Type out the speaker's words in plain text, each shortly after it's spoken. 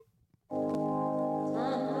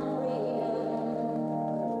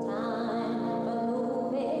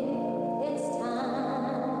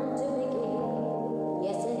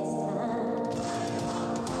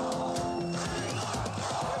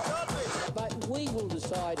We will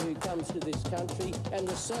decide who comes to this country and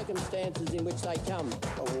the circumstances in which they come.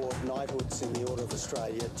 Award knighthoods in the Order of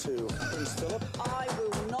Australia to Prince Philip. I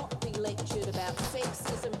will not be lectured about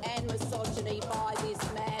sexism and misogyny by this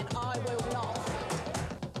man. I will not.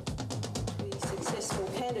 The successful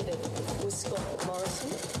candidate was Scott Morrison.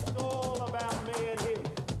 It's all about me and him.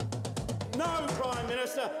 No, Prime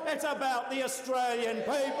Minister, it's about the Australian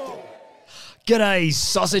people. G'day,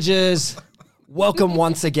 sausages. Welcome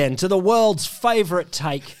once again to the world's favourite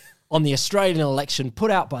take on the Australian election put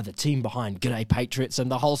out by the team behind G'day Patriots and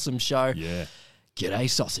The Wholesome Show. Yeah. G'day,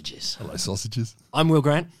 sausages. Hello, sausages. I'm Will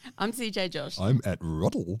Grant. I'm CJ Josh. I'm at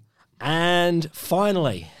Roddle. And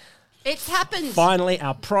finally, It's happened.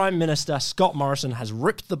 our Prime Minister, Scott Morrison, has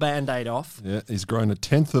ripped the Band-Aid off. Yeah, he's grown a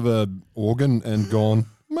tenth of a organ and gone,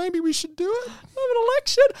 maybe we should do it. Have an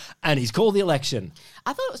election. And he's called the election.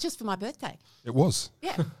 I thought it was just for my birthday. It was.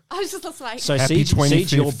 Yeah. I was just like, So, Happy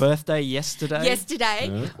Siege, your 25th. birthday yesterday?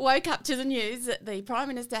 yesterday, woke up to the news that the Prime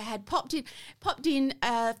Minister had popped in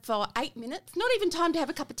for 8 minutes. Not even time to have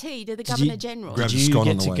a cup of tea to the Governor General. grab- Did a you scone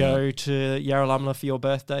on get the to way go to Yarralumla for your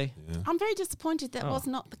birthday? I'm very disappointed that was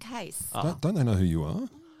not the case. Don't they know who you are?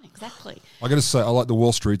 Exactly. I got to say, I like the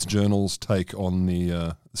Wall Street Journal's take on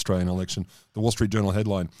the Australian election. The Wall Street Journal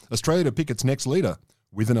headline, Australia to pick its next leader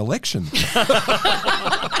with an election.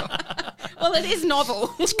 Well, it is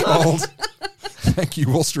novel. It's cold. Thank you,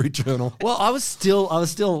 Wall Street Journal. Well, I was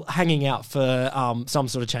still hanging out for some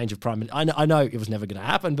sort of change of prime minister. I know it was never going to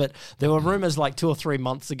happen, but there were rumours like 2 or 3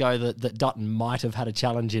 months ago that Dutton might have had a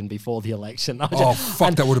challenge in before the election. That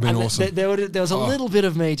would have been awesome. There was a little bit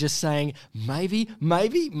of me just saying maybe. No,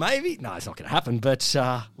 it's not going to happen. But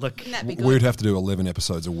look, Wouldn't that be good? We'd have to do 11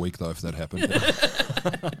 episodes a week, though, if that happened.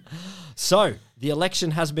 so the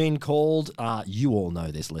election has been called. You all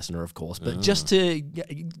know this, listener, of course, but just to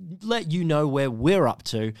let you know where we're up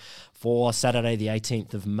to for Saturday the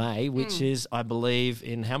 18th of May, which is, I believe,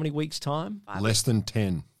 in how many weeks' time? Less than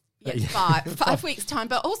 10. Yeah, 5 weeks' time,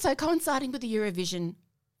 but also coinciding with the Eurovision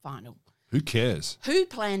final. Who cares? Who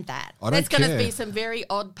planned that? I don't There's going to care. be some very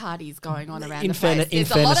odd parties going on around In the fairness- place.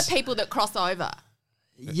 There's in a lot fairness- of people that cross over.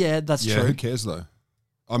 Yeah, that's Yeah, true. who cares, though?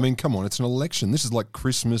 I mean, come on, it's an election. This is like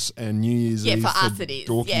Christmas and New Year's Yeah, Eve for us it is,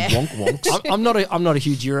 dorky yeah. wonk wonks. I'm not a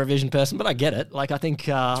huge Eurovision person, but I get it. Like, I think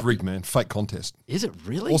It's rigged, man. Fake contest. is it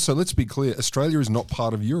really? Also, let's be clear, Australia is not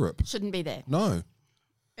part of Europe. Shouldn't be there. No.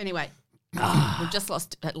 Anyway, we've just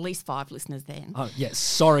lost at least 5 listeners then. Oh, yeah,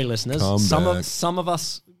 sorry, listeners. Come back. Some of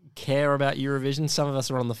us care about Eurovision. Some of us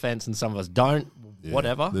are on the fence, and some of us don't. Yeah,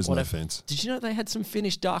 Whatever. there's no whatever. fence. Did you know they had some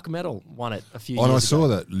Finnish dark metal won it a few Oh, and I years ago? saw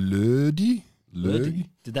that. Lurdy?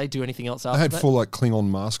 Did they do anything else They after had that? full like Klingon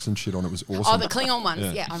masks and shit on. It was awesome. Oh, the Klingon ones.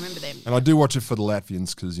 Yeah. Yeah, I remember them. And I do watch it for the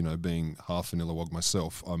Latvians because, you know, being half vanilla wog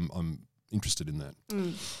myself, I'm interested in that.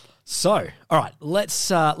 So, all right,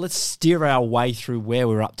 let's steer our way through where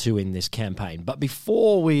we're up to in this campaign. But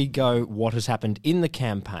before we go, what has happened in the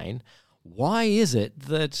campaign? Why is it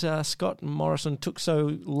that Scott Morrison took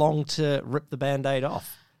so long to rip the Band-Aid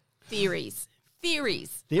off? Theories.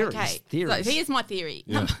 Theories, Okay. theories. So here's my theory.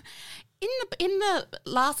 Yeah. In the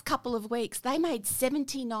last couple of weeks, they made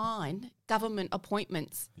 79 government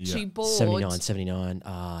appointments Yeah. to board. 79.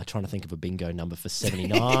 Trying to think of a bingo number for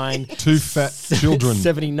 79. Two fat children.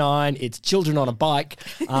 79. It's children on a bike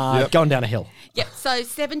going down a hill. Yep. So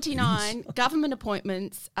 79 government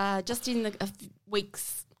appointments just in the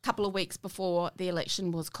couple of weeks before the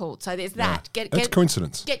election was called. So there's that. That's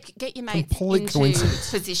coincidence. Get your mates Complete into coincidence.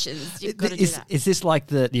 positions. You've got to do that. Is this like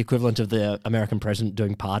the equivalent of the American president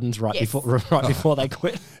doing pardons right Yes. before they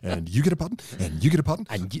quit? And you get a button, and you get a button.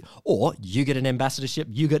 And you get an ambassadorship,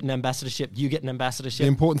 you get an ambassadorship, you get an ambassadorship. The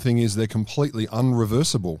important thing is they're completely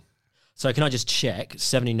unreversible. So can I just check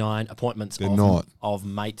 79 appointments They're not. of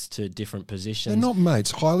mates to different positions? They're not mates,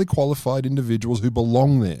 highly qualified individuals who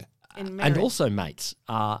belong there. In And merit. also mates.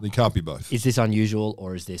 They can't be both. Is this unusual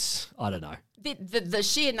or is this, I don't know. The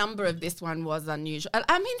sheer number of this one was unusual.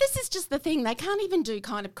 I mean, this is just the thing. They can't even do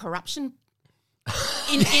kind of corruption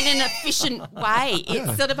in an efficient way.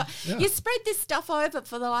 It's sort of you spread this stuff over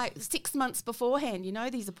for the 6 months beforehand. You know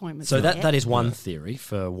these appointments. So yeah? that is one theory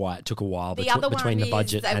for why it took a while the other between one the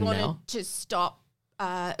budget is they and wanted now. to stop.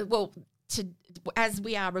 As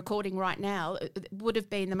we are recording right now, it would have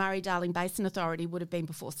been the Murray-Darling Basin Authority would have been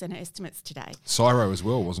before Senate estimates today, Cyro as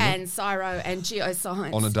well, wasn't and Cyro and Geoscience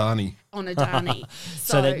it? On Adani. on Adani.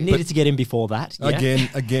 So they needed to get in before that. Yeah?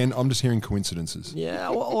 Again, I'm just hearing coincidences. Yeah,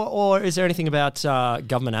 or is there anything about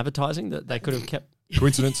government advertising that they could have kept?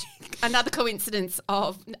 Coincidence? Another coincidence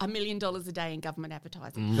of $1 million a day in government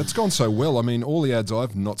advertising. That's gone so well. I mean, all the ads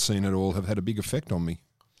I've not seen at all have had a big effect on me.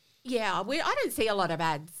 Yeah, I don't see a lot of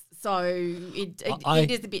ads So it I-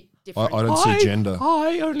 is a bit different. I don't see gender.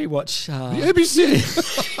 I only watch ABC.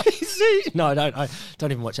 ABC. No, I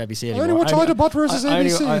don't even watch ABC anymore. only watch Ida Butt versus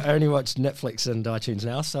ABC. I only watch Netflix and iTunes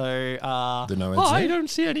now, so There are no ads I there? don't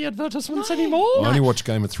see any advertisements anymore. I only watch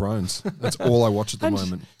Game of Thrones. That's all I watch at the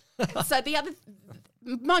moment. So the other,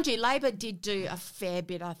 mind you, Labor did do a fair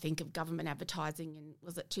bit, I think, of government advertising in,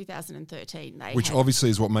 was it 2013? They Which had- obviously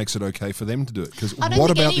is what makes it okay for them to do it. Because I don't what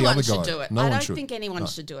think about the anyone other should guy? do it. No I one don't should. think anyone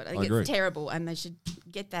should do it. I think agree. it's terrible, and they should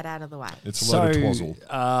get that out of the way. It's a load of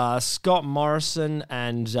twazzle. Scott Morrison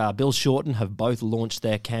and Bill Shorten have both launched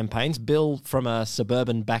their campaigns. Bill from a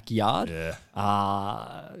suburban backyard,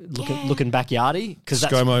 looking backyardy, because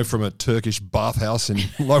ScoMo from a Turkish bathhouse in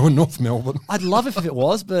lower North Melbourne. I'd love it if it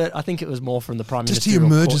was, but I think it was more from the Prime Just Minister. he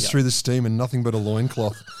emerges through the steam in nothing but a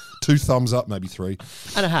loincloth. 2 thumbs up, maybe 3.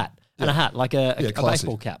 and a hat, like a classy.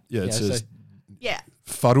 baseball cap. Yeah, it says Yeah.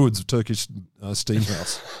 Farud's Turkish steam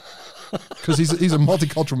house. Because he's a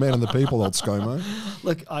multicultural man of the people, old ScoMo.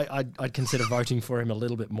 Look, I'd consider voting for him a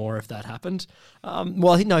little bit more if that happened.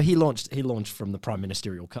 He launched from the Prime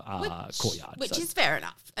Ministerial courtyard, Which so- is fair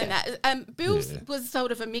enough. And that, Bill's was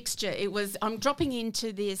sort of a mixture. It was, I'm dropping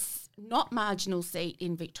into this not marginal seat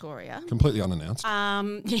in Victoria. Completely unannounced.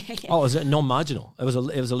 Yeah. Oh, was it non-marginal? It was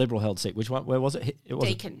a Liberal held seat. Which one? Where was it? It was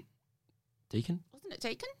Deakin. Deakin. Wasn't it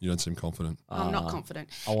Deakin? You don't seem confident. I'm not confident.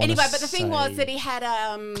 I wanna Anyway, but the thing was say- that he had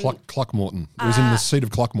Cluckmorton. It was in the seat of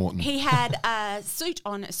Cluckmorton. he had a suit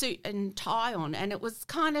and tie on, and it was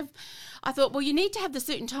kind of, I thought, well, you need to have the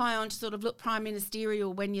suit and tie on to sort of look prime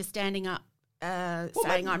ministerial when you're standing up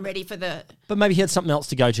saying I'm ready for the... But maybe he had something else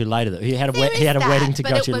to go to later. He had a There he had a is wedding that, to but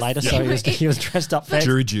go it to was- later, so he was dressed up fancy.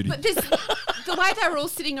 Jury duty. But the way they were all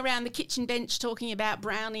sitting around the kitchen bench talking about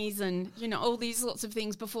brownies and, all these sorts of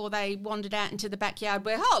things before they wandered out into the backyard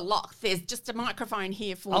where, look, there's just a microphone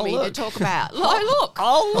here for me to look. talk about. Look.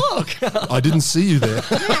 Oh, look. I didn't see you there.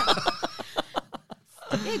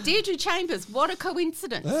 Yeah, Deirdre Chambers, what a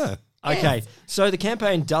coincidence. Yeah. Okay, so the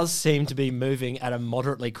campaign does seem to be moving at a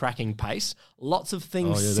moderately cracking pace. Lots of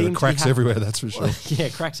things Oh, yeah, seem there are to cracks be everywhere, that's for sure. Yeah,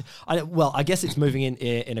 cracks. I guess it's moving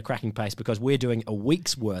in a cracking pace because we're doing a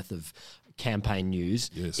week's worth of campaign news,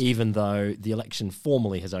 Yes. even though the election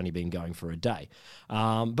formally has only been going for a day.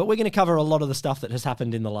 But we're going to cover a lot of the stuff that has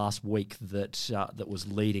happened in the last week that was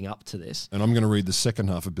leading up to this. And I'm going to read the second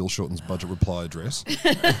half of Bill Shorten's budget reply address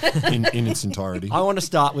in its entirety. I want to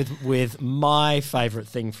start with my favourite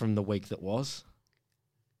thing from the week that was.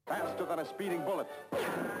 Faster than a speeding bullet.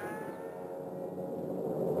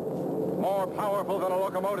 More powerful than a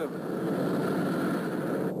locomotive.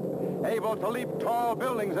 Able to leap tall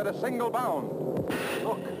buildings at a single bound.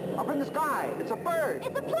 Look, up in the sky. It's a bird.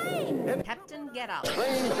 It's a plane. Captain Get Up.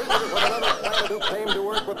 Strange visitors from another planet who came to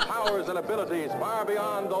work with powers and abilities far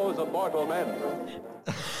beyond those of mortal men.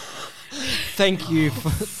 Thank you,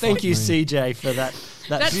 CJ, for that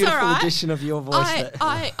That's beautiful all right. addition of your voice.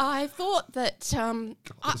 I thought that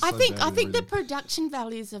I so think badly the written. production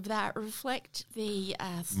values of that reflect the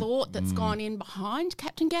thought that's gone in behind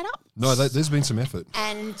Captain Get Up. No, there's been some effort.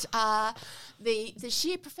 And the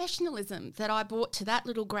sheer professionalism that I brought to that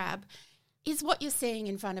little grab is what you're seeing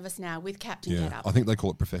in front of us now with Captain Get Yeah, Up. I think they call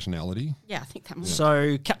it professionality. Yeah, I think that was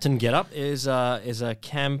So Captain Get Up is a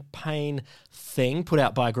campaign thing put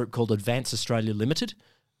out by a group called Advance Australia Limited.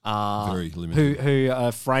 Very limited. Who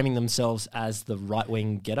are framing themselves as the right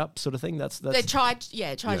wing Get Up sort of thing. That's They tried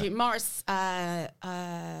to. Morris,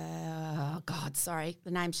 sorry,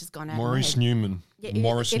 the name's just gone out. Maurice of my head. Newman. Yeah,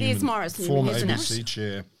 Morris it Newman. is Morris Newman, former isn't it? ABC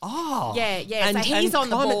chair. Yeah. and, so he's and on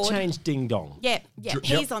the climate board. change ding dong. Yeah,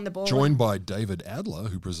 he's on the board. Joined by David Adler,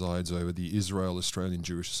 who presides over the Israel-Australian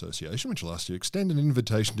Jewish Association, which last year extended an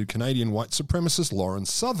invitation to Canadian white supremacist Lauren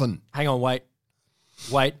Southern. Hang on, wait.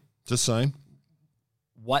 Just saying.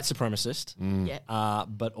 White supremacist, Yeah.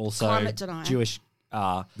 but also Climate denier. Jewish.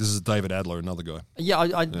 This is David Adler, another guy. Yeah,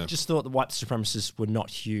 I just thought the white supremacists were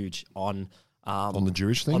not huge on On the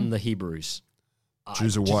Jewish thing? on the Hebrews.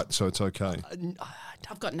 Jews are white, so it's okay.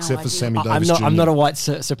 I've got no Except idea. for Sammy I'm Davis not. Jr. I'm not a white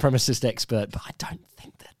supremacist expert, but I don't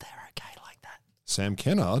think that they're okay like that. Sam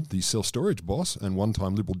Kennard, the self-storage boss and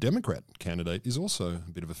one-time Liberal Democrat candidate, is also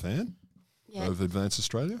a bit of a fan Yeah. of Advance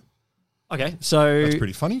Australia. Okay, so That's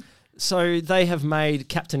pretty funny. So they have made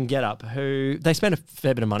Captain Get Up, who they spent a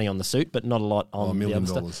fair bit of money on the suit, but not a lot on $1 the million. other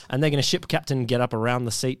stuff. And they're going to ship Captain Get Up around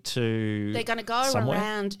the seat to. They're going to go somewhere.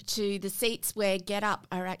 around to the seats where Get Up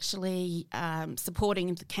are actually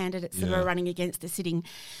supporting the candidates that Yeah. are running against the sitting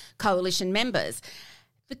coalition members.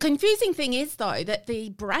 The confusing thing is, though, that the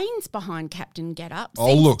brains behind Captain Get Up Oh,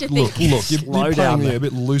 seems look. to think... You're down playing there. a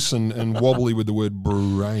bit loose and wobbly with the word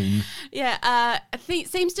brain.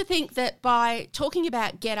 Seems to think that by talking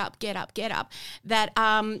about Get Up, Get Up, Get Up, that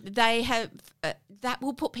they have that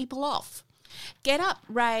will put people off. Get Up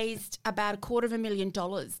raised about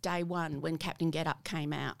 $250,000 day one when Captain Get Up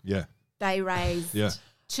came out. Yeah. They raised Yeah.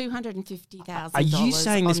 $250,000. Are you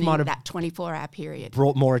saying this might have that 24-hour period?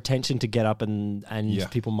 Brought more attention to Get Up and Yeah.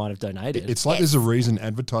 people might have donated. It's like there's a reason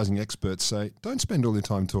advertising experts say, don't spend all your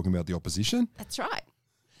time talking about the opposition. That's right.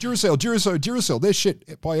 Duracell, they're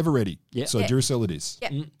shit. Buy Everready. Yeah. So Yeah. Duracell it is.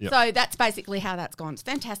 Yep. Yep. So that's basically how that's gone. It's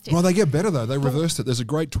fantastic. Well, they get better, though. They reversed it. There's a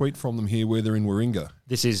great tweet from them here where they're in Warringah.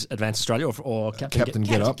 This is Advanced Australia or Captain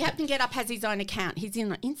Get Up. Captain Get Up has his own account. He's in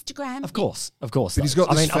Instagram. Of course. But he's got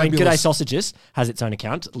this G'day fabulous- Sausages has its own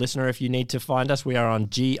account. Listener, if you need to find us, we are on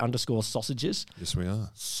G_sausages. Yes, we are.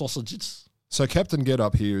 Sausages. So Captain Get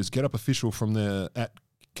Up here is Get Up official from their at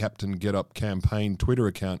Captain Get Up campaign Twitter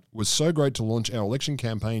account. Was so great to launch our election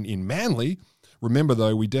campaign in Manly. Remember,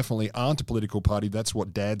 though, we definitely aren't a political party. That's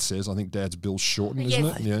what Dad says. I think Dad's Bill Shorten, isn't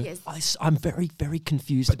it? Yeah. Yes. I'm very, very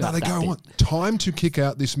confused But about no, they that go bit. on. Time to kick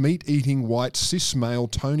out this meat-eating white cis male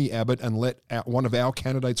Tony Abbott and let one of our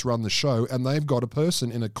candidates run the show, and they've got a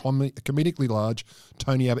person in a comedically large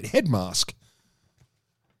Tony Abbott head mask.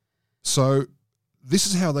 So this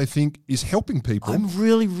is how they think is helping people. I'm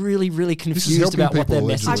really, really, really confused helping about what their people,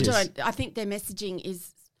 message allegedly. is. I think their messaging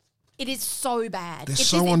is... It is so bad. They're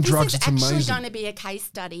so on drugs, it's This is amazing. actually going to be a case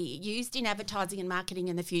study used in advertising and marketing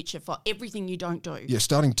in the future for everything you don't do. Yeah,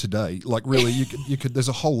 starting today. Like, really, you could. There's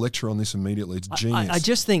a whole lecture on this immediately. It's genius. I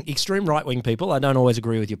just think extreme right-wing people, I don't always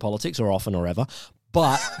agree with your politics or often or ever,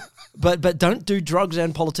 but but don't do drugs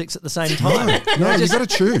and politics at the same time. No, you got to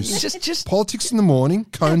choose. Just Politics in the morning,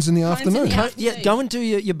 cones in the Cones in afternoon. the afternoon. yeah, go and do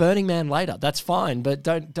your Burning Man later. That's fine, but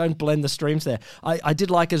don't blend the streams there. I did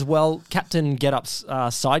like as well Captain Get Up's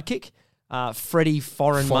sidekick, Freddie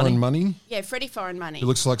Foreign Money. Yeah, Freddie Foreign Money. It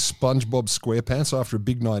looks like SpongeBob SquarePants after a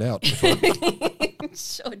big night out.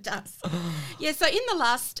 Sure does. Yeah, so in the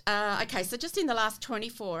last, just in the last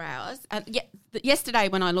 24 hours, yesterday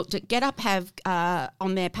when I looked at Get Up have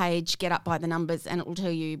on their page, Get Up by the numbers, and it will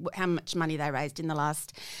tell you how much money they raised in the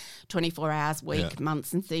last 24 hours, week,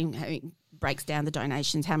 months, and see how it breaks down the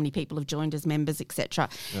donations, how many people have joined as members, etc.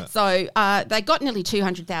 Yeah. So they got nearly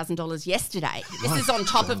 $200,000 yesterday. This is on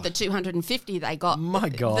top of the $250 they got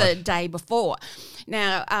the day before.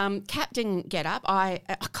 Now, Captain Get Up, I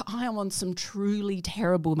am on some truly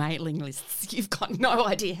terrible mailing lists. You've got no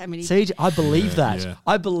idea how many. CJ, I believe that. yeah.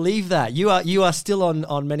 I believe that. You are still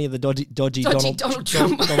on many of the dodgy Donald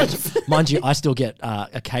Trump ones. Mind you, I still get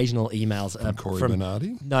occasional emails From Cory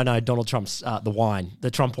Bernardi? No, Donald Trump's the wine, the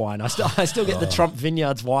Trump wine. I still get the Trump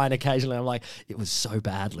Vineyards wine occasionally. I'm like, it was so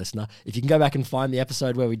bad, listener. If you can go back and find the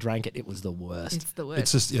episode where we drank it, it was the worst. It's the worst.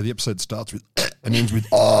 It's just, the episode starts with and ends with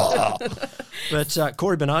But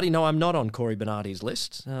Cory Bernardi, no, I'm not on Cory Bernardi's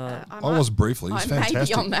list. I was briefly. It's I may be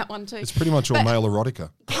fantastic. on that one too. It's pretty much all male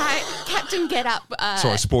erotica. Captain Get Up.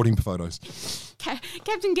 Sorry, sporting photos.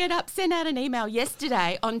 Captain Get Up sent out an email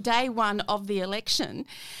yesterday on day one of the election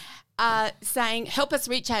saying, help us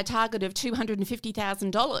reach our target of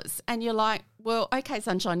 $250,000. And you're like, well, okay,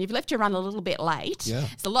 Sunshine, you've left your run a little bit late. Yeah.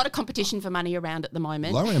 There's a lot of competition for money around at the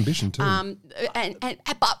moment. Low ambition too.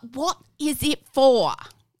 But what is it for?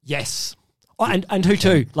 Yes. Oh, and who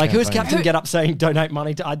too? Like, who's Campaign. Captain Get Up saying donate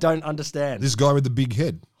money to? I don't understand. This guy with the big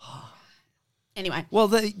head. Anyway. Well,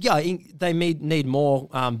 they need more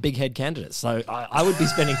big head candidates. So I would be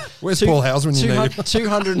spending. Where's Paul Howes when you need him?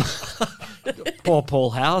 200. Poor Paul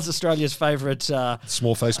Howes, Australia's favourite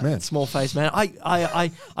Small-faced man. Small-faced man. I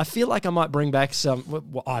feel like I might bring back some.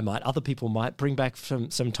 Well, other people might bring back some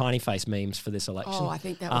tiny face memes for this election. Oh, I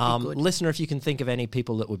think that would be good. Listener, if you can think of any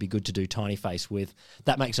people that would be good to do tiny face with,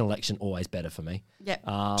 that makes an election always better for me. Yep.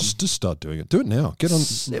 Just start doing it. Do it now. Get on.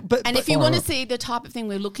 And if you want to see the type of thing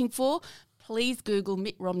we're looking for, please Google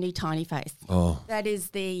Mitt Romney tiny face. Oh. That is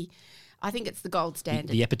I think it's the gold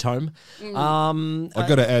standard. The epitome. I've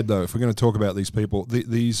got to add though, if we're going to talk about these people,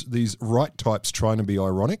 these right types trying to be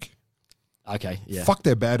ironic. Okay, yeah. Fuck,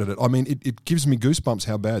 they're bad at it. I mean, it gives me goosebumps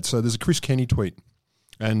how bad. So there's a Chris Kenny tweet,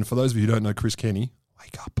 and for those of you who don't know Chris Kenny,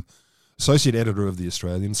 wake up. Associate editor of The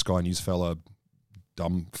Australian, Sky News fella,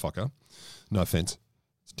 dumb fucker. No offence,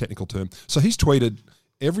 it's a technical term. So he's tweeted,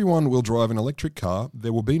 everyone will drive an electric car.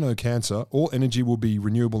 There will be no cancer. All energy will be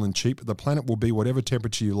renewable and cheap. The planet will be whatever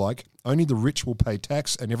temperature you like. Only the rich will pay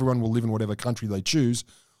tax and everyone will live in whatever country they choose.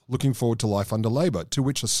 Looking forward to life under Labor. To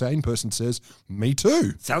which a sane person says, me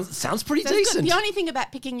too. Sounds pretty So it's good. decent. The only thing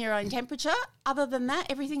about picking your own temperature other than that,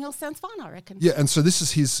 everything else sounds fine, I reckon. Yeah, and so this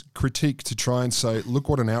is his critique to try and say, look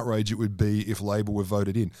what an outrage it would be if Labor were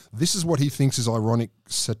voted in. This is what he thinks is ironic,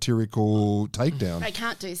 satirical takedown. They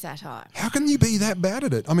can't do satire. How can you be that bad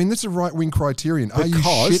at it? I mean, that's a right-wing criterion. Are you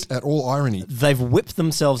shit at all irony? They've whipped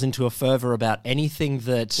themselves into a fervour about anything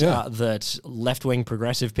that that left-wing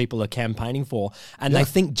progressive people are campaigning for, and they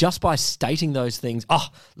think just by stating those things,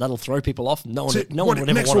 that'll throw people off. No one would ever want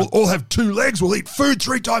to. Next, we'll all have 2 legs. We'll eat food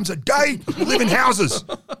 3 times a day. We'll live in houses.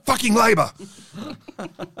 Fucking Labor.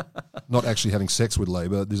 Not actually having sex with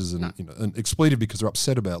Labor. This is an expletive because they're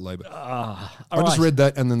upset about Labor. I just read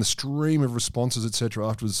that, and then the stream of responses, etc.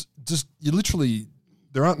 afterwards. Just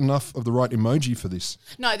there aren't enough of the right emoji for this.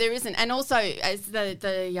 No, there isn't. And also, as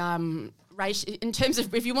the ratio, in terms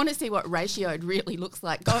of if you want to see what ratioed really looks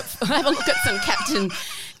like, go have a look at some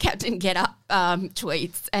Captain Get Up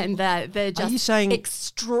tweets, and they're just saying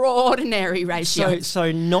extraordinary ratios.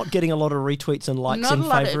 So not getting a lot of retweets and likes in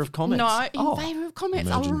favour of comments. No, in favour of comments.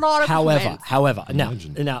 Imagine. A lot of comments. However, now,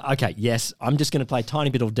 okay, yes, I'm just going to play a tiny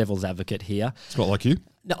bit of devil's advocate here. It's not like you.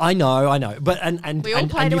 No, I know, but and we all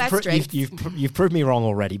play to our strengths. You've proved me wrong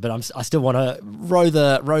already, but I still want to row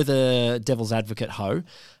the devil's advocate hoe.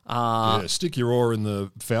 Stick your oar in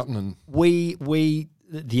the fountain and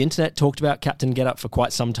the internet talked about Captain Get Up for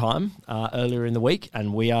quite some time earlier in the week,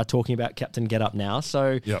 and we are talking about Captain Get Up now.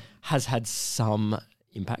 So has had some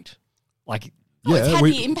impact. Like, it's had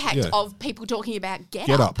the impact of people talking about Get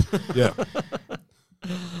Up. Yeah.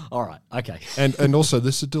 All right, okay. And also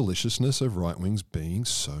there's the deliciousness of right wings being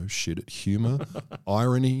so shit at humour,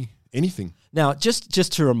 irony, anything. Now,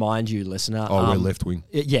 just to remind you, listener, we're left wing.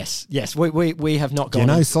 Yes, we have not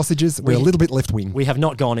gone. Sausages. We're a little bit left wing. We have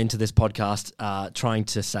not gone into this podcast trying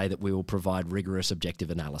to say that we will provide rigorous,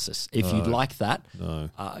 objective analysis. If you'd like that, go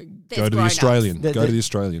to the Australian. Go to the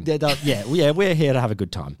Australian. We're here to have a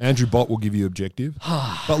good time. Andrew Bott will give you objective.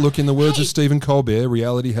 But look, in the words of Stephen Colbert,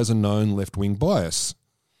 reality has a known left wing bias.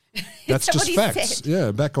 That's that just facts. Said?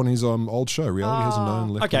 Yeah, back on his old show, reality has a known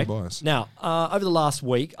left-wing bias. Now, over the last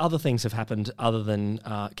week, other things have happened other than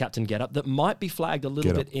Captain Get Up that might be flagged a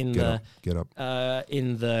little bit in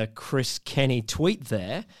the Chris Kenny tweet.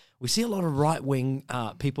 There, we see a lot of right-wing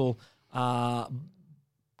people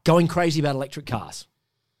going crazy about electric cars.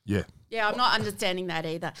 Yeah, I'm not understanding that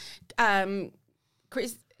either.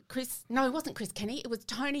 No, it wasn't Chris Kenny. It was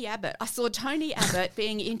Tony Abbott. I saw Tony Abbott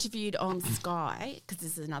being interviewed on Sky, because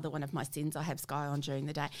this is another one of my sins. I have Sky on during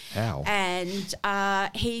the day. How? And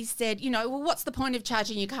he said, what's the point of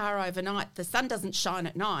charging your car overnight? The sun doesn't shine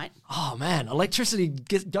at night. Oh, man. Electricity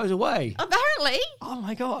goes away. Apparently. Oh,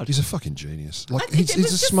 my God. He's a fucking genius. He's the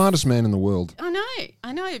smartest man in the world. I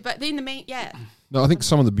know. But in the No, I think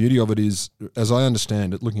some of the beauty of it is, as I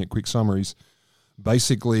understand it, looking at quick summaries,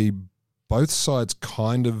 basically both sides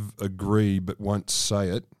kind of agree but won't say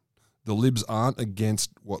it. The Libs aren't against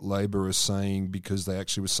what Labor is saying because they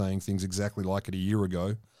actually were saying things exactly like it a year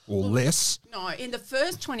ago or less. No, in the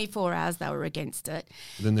first 24 hours they were against it.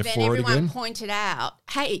 Then they're for it again? Everyone pointed out,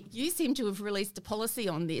 hey, you seem to have released a policy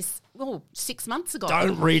on this 6 months ago.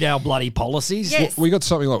 Don't read our bloody policies. Yes. Well, we got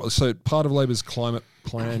something like, so part of Labor's climate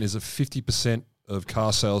plan is a 50% of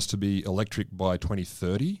car sales to be electric by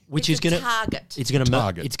 2030, which is going to target. It's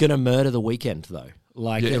going to murder the weekend, though.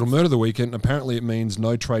 It'll murder the weekend. Apparently, it means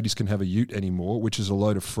no tradies can have a ute anymore, which is a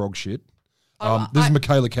load of frog shit. This is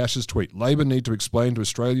Michaela Cash's tweet. Labor need to explain to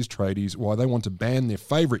Australia's tradies why they want to ban their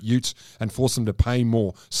favourite utes and force them to pay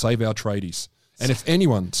more. Save our tradies. And if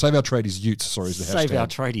anyone, save our tradies utes, sorry, is the hashtag. Save our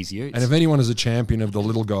tradies utes. And if anyone is a champion of the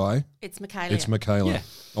little guy, it's Michaela. It's Michaela. Yeah.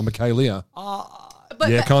 Or Michaela.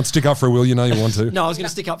 But can't stick up for her, will you? Know you want to. No, I was going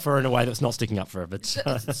to stick up for her in a way that's not sticking up for her. But so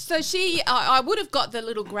I would have got the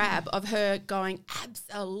little grab of her going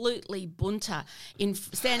absolutely bunter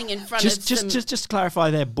standing in front of just to clarify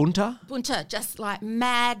there, bunter, just like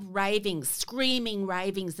mad ravings, screaming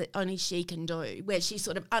ravings that only she can do, where she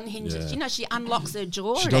sort of unhinges. Yeah. She unlocks her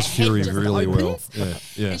jaw. She and does her Fury head just really opens, well.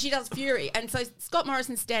 Yeah. And she does Fury, and so Scott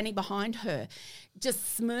Morrison standing behind her,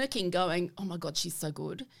 just smirking, going, "Oh my God, she's so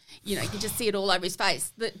good." You can just see it all over his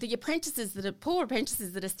face. The apprentices poor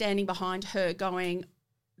apprentices that are standing behind her, going,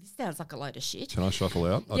 "This sounds like a load of shit." Can I shuffle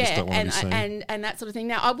out? I just don't want to be seen. And that sort of thing.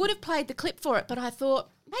 Now, I would have played the clip for it, but I thought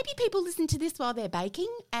maybe people listen to this while they're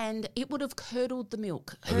baking, and it would have curdled the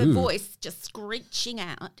milk. Her voice just screeching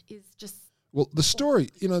out is just. Well, the story,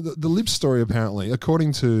 the Lib story apparently,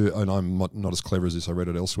 according to, and I'm not as clever as this, I read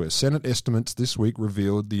it elsewhere, Senate estimates this week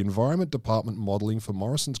revealed the Environment Department modelling for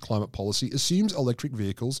Morrison's climate policy assumes electric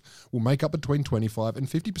vehicles will make up between 25 and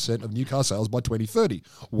 50% of new car sales by 2030.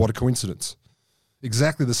 What a coincidence.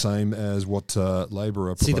 Exactly the same as what Labor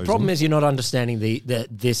are proposing. See, the problem is you're not understanding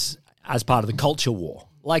this as part of the culture war.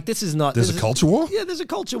 Like, this is not... There's a culture war? Yeah, there's a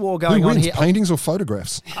culture war Who going on wins, here. paintings or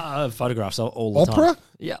photographs? Photographs all the time. Opera?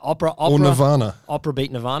 Yeah, opera. Or Nirvana? Opera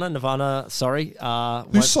beat Nirvana. Nirvana, sorry.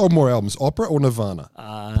 Who sold more albums, opera or Nirvana?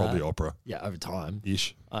 Probably opera. Yeah, over time.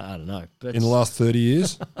 Ish. I don't know. But In the last 30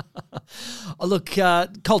 years? look,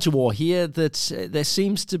 culture war here, that there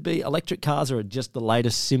seems to be... Electric cars are just the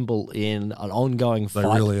latest symbol in an ongoing They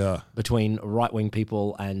fight really are. between right-wing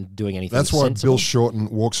people and doing anything That's why sensible. Bill Shorten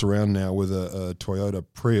walks around now with a Toyota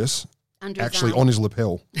Prius, Under his actually arm. on his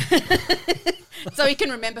lapel. So he can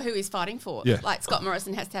remember who he's fighting for. Yeah. Like Scott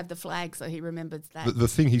Morrison has to have the flag so he remembers that. The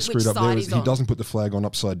thing he which screwed up there side is he's he on. doesn't put the flag on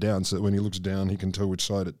upside down, so that when he looks down, he can tell which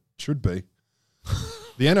side it should be.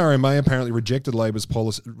 The NRMA apparently rejected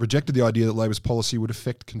the idea that Labor's policy would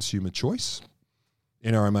affect consumer choice.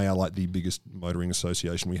 NRMA are like the biggest motoring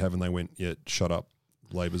association we have, and they went, yeah, shut up.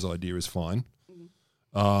 Labor's idea is fine.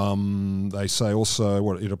 They say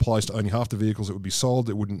also it applies to only half the vehicles that would be sold.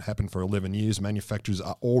 It wouldn't happen for 11 years. Manufacturers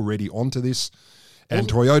are already onto this. And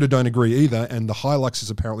Toyota don't agree either. And the Hilux is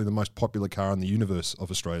apparently the most popular car in the universe of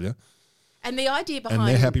Australia. And the idea behind And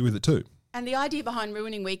they're happy with it too. And the idea behind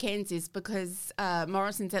ruining weekends is because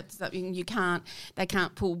Morrison said something they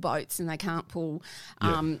can't pull boats and they can't pull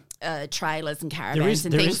trailers and caravans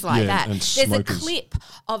and things like that. and There's smokers. a clip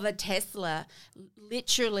of a Tesla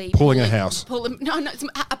literally Pulling a house. It's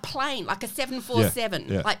a plane, like a 747,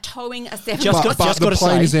 Yeah, yeah. like towing a 747. But the gotta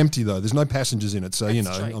plane say- is empty though. There's no passengers in it, so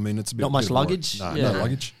That's true. I mean, it's a bit Not much bit of a- luggage? No, Yeah. no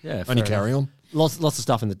luggage. Yeah, only fair carry on. Lots of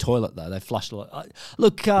stuff in the toilet though. They flushed a lot.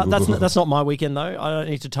 Look, that's not my weekend though. I don't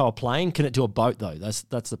need to tow a plane. Can it do a boat though? That's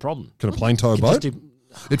the problem. Can a plane tow a Can boat? just do-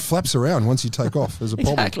 It flaps around once you take off. There's a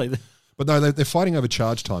problem. Exactly. But no, they're fighting over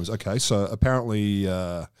charge times. Okay, so apparently,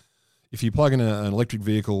 if you plug in an electric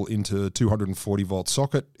vehicle into a 240 volt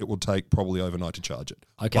socket, it will take probably overnight to charge it.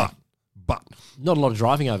 Okay. But Not a lot of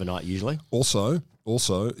driving overnight usually. also,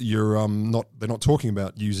 you're not. They're not talking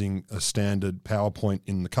about using a standard power point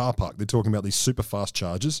in the car park. They're talking about these super fast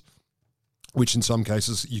chargers, which in some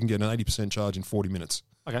cases you can get an 80% charge in 40 minutes.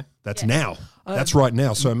 Okay. That's now. That's right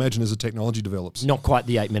now. So imagine as the technology develops. Not quite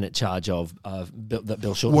the 8-minute charge that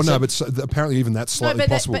Bill Shorten Well, no, said. but apparently even that's slightly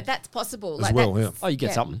possible but that's possible. as well. Yeah. Oh, you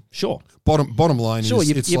get something. Sure. Bottom line Sure, is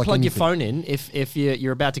you it's plug like your anything. phone in. If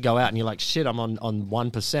you're about to go out and you're like, shit, I'm on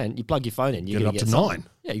 1%, you plug your phone in. You're Get it going up to to something. 9.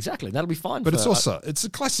 Yeah, exactly. That'll be fine. But for, it's also it's a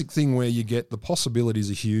classic thing where you get the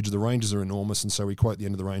possibilities are huge, the ranges are enormous, and so we quote the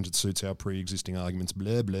end of the range that suits our pre-existing arguments,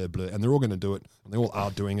 blah, blah, blah. And they're all going to do it, and they all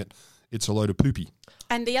are doing it. It's a load of poopy.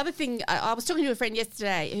 And the other thing, I was talking to a friend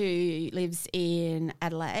yesterday who lives in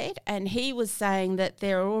Adelaide, and he was saying that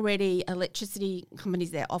there are already electricity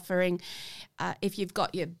companies there offering, if you've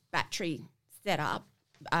got your battery set up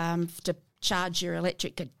to charge your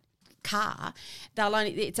electric car,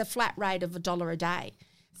 it's a flat rate of $1 a day.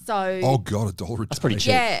 So Oh God, $1 a day. That's pretty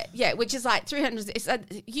cheap. yeah, which is like 300.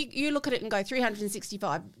 You look at it and go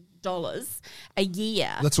 $365 a year.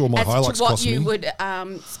 That's all my as Hilux to what cost you me. would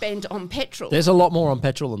spend on petrol. There's a lot more on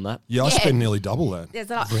petrol than that. Yeah, I Yeah. spend nearly double that. There's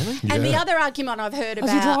a lot. Really? And the Yeah. other argument I've heard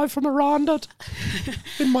about from Aranda.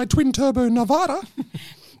 In my twin turbo Navara.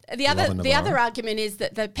 the other Love a the other Navara. argument is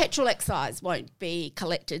that the petrol excise won't be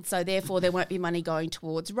collected, so therefore there won't be money going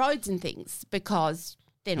towards roads and things because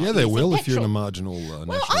they're not. Yeah, they using will if you're in a petrol. marginal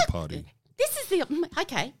national party. This is the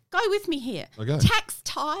okay. Go with me here. Okay. Tax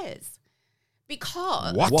tires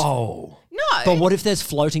because What? Whoa. no. But what if there's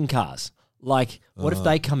floating cars? Like, what if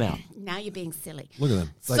they come out? Now you're being silly. Look at them.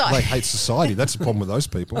 They, So- they hate society. That's the problem with those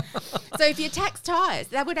people. So if you tax tires,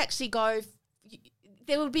 that would actually go.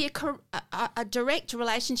 There would be a direct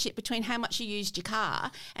relationship between how much you used your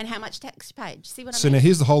car and how much tax you paid. See what So I now mean?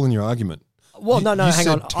 here's the hole in your argument. Well, You- no, you hang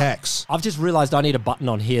said on. tax. I've just realised I need a button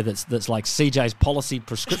on here that's like CJ's policy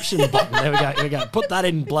prescription button. There we go. Here we go. Put that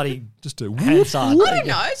in bloody Just a Hansard. I don't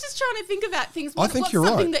know. I was just trying to think about things. I think what's you're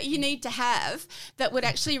something right. that you need to have that would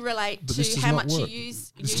actually relate But this to does how not much work. you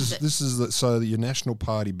use This it? is so that your National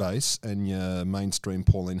Party base and your mainstream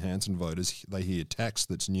Pauline Hanson voters, they hear tax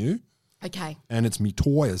that's new, Okay. and it's me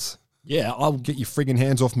toys. Yeah, I'll Get your friggin'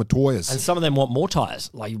 hands off my toys. And some of them want more tyres.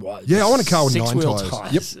 Like what? Yeah, I want a car with 9 6-wheel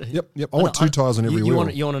tyres. Yep. I want 2 tyres on every you wheel.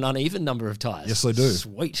 Want an uneven number of tyres. Yes, I do.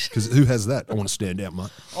 Sweet. Because who has that? I want to stand out, mate.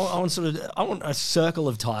 I want a circle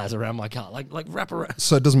of tyres around my car, like wrap around.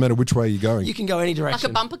 So it doesn't matter which way you're going. You can go any Like direction.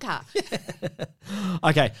 a bumper car.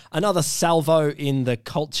 Okay, another salvo in the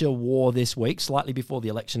culture war this week, slightly before the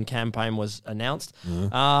election campaign was announced.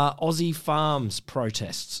 Aussie Farms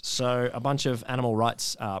protests. So a bunch of animal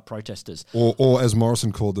rights protesters. or as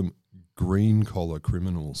Morrison called them, green collar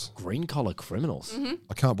criminals. Green collar criminals. Mm-hmm.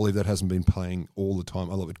 I can't believe that hasn't been playing all the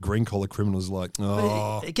time. I love it. Green collar criminals, like,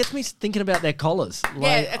 oh, It gets me thinking about their collars.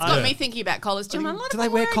 Yeah, it's got me thinking about collars too. I'm like, Do they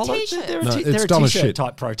wear collars? They're No, a it's they're dumb a as t-shirt shit.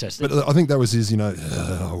 type protest. but I think that was his, I'm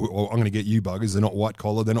going to get you buggers. They're not white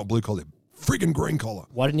collar. They're not blue collar. They're friggin' green collar.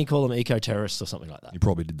 Why didn't he call them eco-terrorists or something like that? He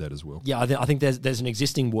probably did that as well. Yeah, I think there's an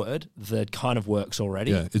existing word that kind of works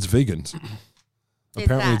already. Yeah, it's vegans.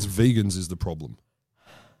 Apparently, it's vegans is the problem.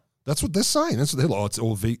 That's what they're saying. That's what they're like. It's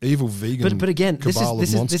all evil vegan. But again, this cabal of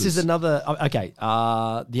is monsters. another okay.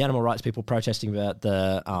 The animal rights people protesting about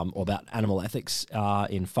about animal ethics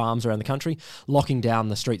in farms around the country, locking down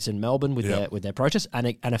the streets in Melbourne with their protests,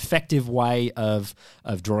 and an effective way of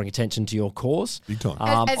drawing attention to your cause. Big time.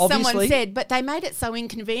 As someone Obviously- said, but they made it so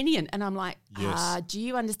inconvenient. And I'm like, Yes. do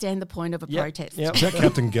you understand the point of a protest? Yep. Is that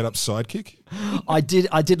Captain Get Up sidekick? I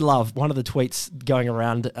did love one of the tweets going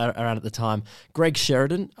around at the time. Greg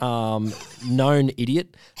Sheridan, known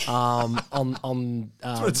idiot, on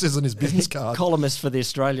That's what it says on his business card. columnist for the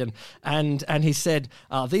Australian, and he said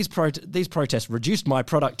these protests reduced my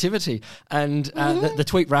productivity, and the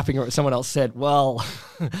tweet wrapping someone else said, well,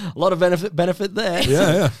 a lot of benefit there.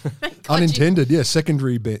 Yeah. Unintended,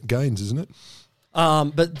 secondary gains, isn't it?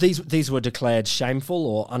 But these were declared shameful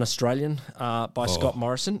or un-Australian by Scott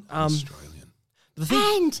Morrison. Australian.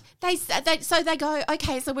 And they go,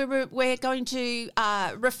 okay, so we're going to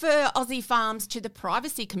refer Aussie Farms to the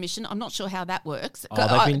Privacy Commission. I'm not sure how that works.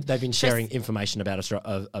 They've been sharing information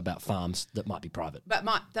about farms that might be private. But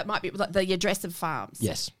that might be like the address of farms.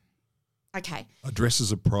 Yes. Okay.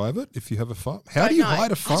 Addresses are private if you have a farm. How do you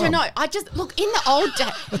hide a farm? I don't know. I just look in the old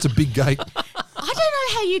days. That's a big gate. I don't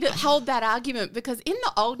know how you'd hold that argument because in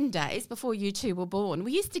the olden days, before you two were born,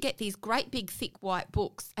 we used to get these great big thick white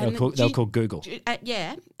books. They were called Google.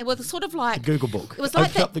 Yeah, it was sort of like Google book. It was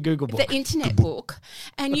like Open up the Google book. the internet book,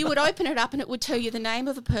 and you would open it up and it would tell you the name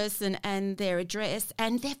of the person and their address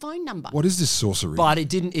and their phone number. What is this sorcery? But it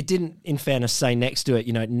didn't, in fairness, say next to it,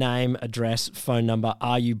 name, address, phone number,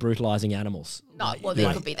 are you brutalising animals? No, well,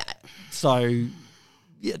 there could be that. So,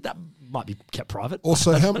 yeah, that might be kept private.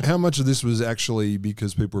 Also, how much of this was actually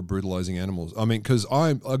because people were brutalising animals? I mean, because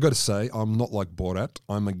I've got to say, I'm not like Borat.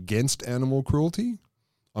 I'm against animal cruelty.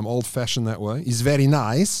 I'm old-fashioned that way. It's very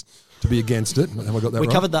nice to be against it. Have I got that We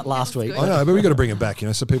right? covered that last week. I know, but we got to bring it back,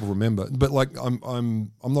 so people remember. But like,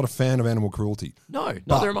 I'm not a fan of animal cruelty. No,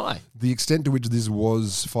 neither am I. The extent to which this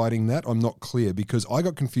was fighting that, I'm not clear because I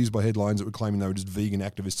got confused by headlines that were claiming they were just vegan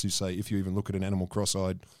activists who say if you even look at an animal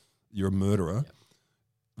cross-eyed, you're a murderer.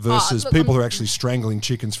 Versus people who are actually strangling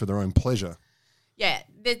chickens for their own pleasure. Yeah,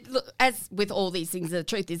 look, as with all these things, the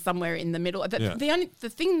truth is somewhere in the middle. The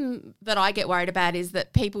thing that I get worried about is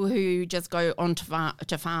that people who just go onto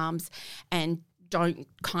to farms and don't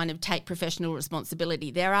kind of take professional responsibility.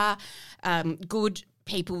 There are good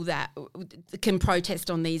people that can protest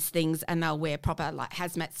on these things and they'll wear proper like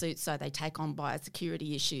hazmat suits so they take on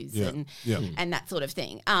biosecurity issues and that sort of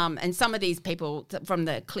thing. And some of these people from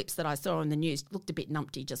the clips that I saw on the news looked a bit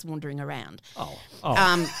numpty just wandering around.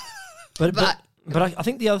 But I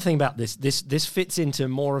think the other thing about this fits into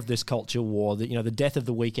more of this culture war. That the death of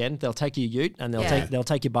the weekend. They'll take your ute and they'll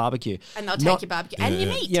take your barbecue and they'll take your barbecue and your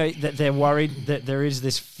meat. That they're worried that there is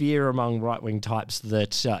this fear among right wing types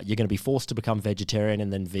that you're going to be forced to become vegetarian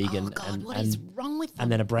and then vegan. Oh God, what is wrong with them?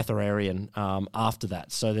 And then a breatharian after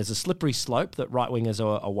that. So there's a slippery slope that right wingers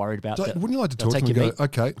are worried about. Wouldn't you like to talk to them and go,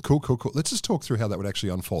 okay, cool. Let's just talk through how that would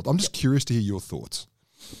actually unfold. I'm just curious to hear your thoughts.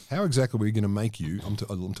 How exactly are we going to make you? I'm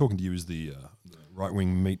talking to you as the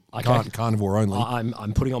right-wing meat carnivore only.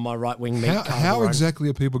 I'm putting on my right-wing meat carnivore. How exactly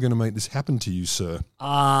are people going to make this happen to you, sir?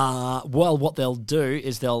 Well, what they'll do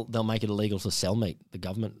is they'll make it illegal to sell meat. The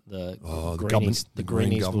government, the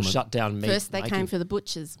Greenies will shut down meat. First they came for the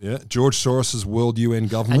butchers. Yeah, George Soros's World UN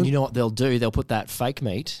government. And you know what they'll do? They'll put that fake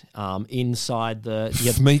meat inside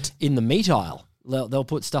the meat in the meat aisle. They'll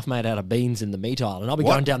put stuff made out of beans in the meat aisle, and I'll be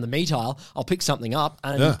going down the meat aisle. I'll pick something up,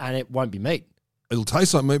 and it won't be meat. It'll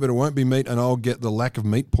taste like meat, but it won't be meat, and I'll get the lack of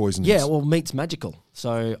meat poisoning. Yeah, well, meat's magical,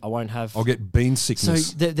 so I won't have. I'll get bean sickness.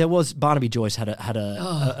 So there was Barnaby Joyce had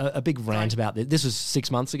a big rant about this. This was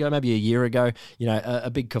 6 months ago, maybe a year ago. A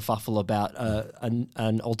big kerfuffle about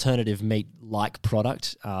an alternative meat-like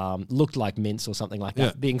product, looked like mince or something like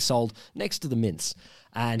that, being sold next to the mince,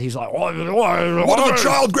 and he's like, "What if a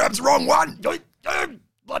child grabs the wrong one?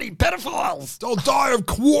 Bloody pedophiles! They'll die of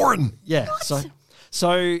quarren." Yeah,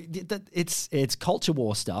 So it's culture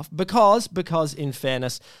war stuff because in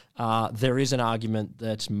fairness, there is an argument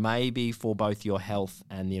that maybe for both your health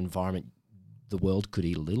and the environment, the world could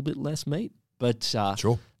eat a little bit less meat. but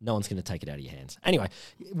Sure. no one's going to take it out of your hands. Anyway,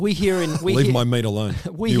 we here in Leave my meat alone.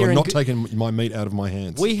 we You here are in not Go- taking my meat out of my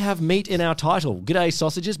hands. we have meat in our title. G'day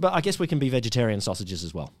sausages, but I guess we can be vegetarian sausages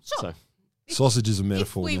as well. Sure. So, Sausage is a If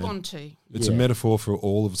metaphor. we man. want to. It's a metaphor for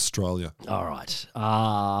all of Australia. all right.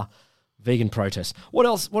 Vegan protests. What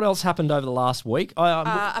else happened over the last week?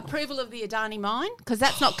 Approval of the Adani mine, because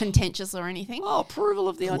that's not contentious or anything. Approval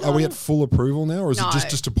of the Are we at full approval now, or is No. it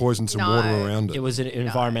just to poison some No. water around it? It was an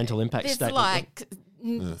environmental impact There's statement. like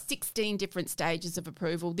 16 different stages of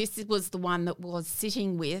approval. This was the one that was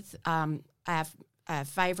sitting with our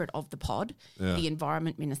favourite of the pod, the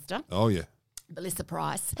Environment Minister, Oh yeah, Melissa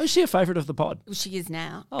Price. Oh, is she a favourite of the pod? She is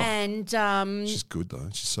now. Oh. And she's good though.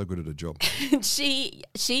 She's so good at her job. she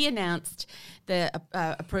announced the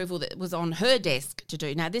approval that was on her desk to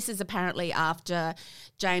do. Now, this is apparently after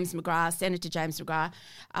Senator James McGrath,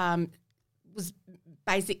 was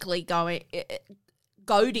basically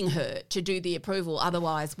goading her to do the approval.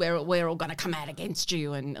 Otherwise, we're all going to come out against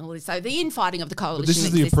you and all this. So the infighting of the coalition. But this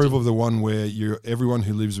is the existed. approval of the one where everyone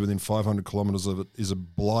who lives within 500 kilometres of it is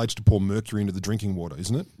obliged to pour mercury into the drinking water,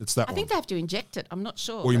 isn't it? It's that I one. think they have to inject it. I'm not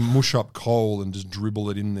sure. Or you mush up coal and just dribble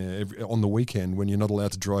it in there on the weekend when you're not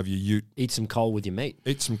allowed to drive your ute. Eat some coal with your meat.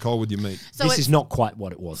 Eat some coal with your meat. So This it's- is not quite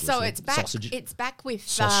what it was. So listener. it's back. Sausage. It's back with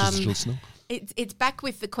Sausage listener. It's back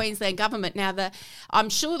with the Queensland government now. I'm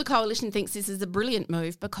sure the coalition thinks this is a brilliant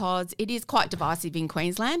move because it is quite divisive in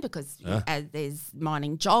Queensland because as there's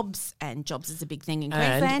mining jobs and jobs is a big thing in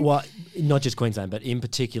Queensland. And not just Queensland, but in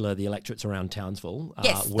particular the electorates around Townsville,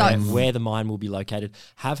 Yes, where the mine will be located,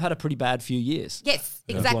 have had a pretty bad few years. Yes,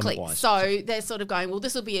 exactly. employment-wise. So they're sort of going, well,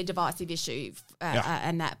 this will be a divisive issue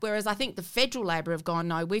and that. Whereas I think the federal Labor have gone,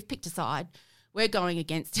 no, we've picked a side. We're going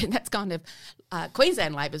against it. That's kind of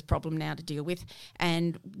Queensland Labor's problem now to deal with.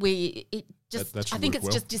 And That should I think work it's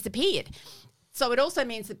well. just disappeared. So it also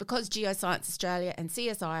means that because Geoscience Australia and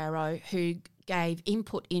CSIRO, who gave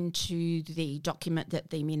input into the document that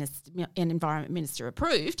the Environment Minister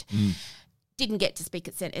approved, didn't get to speak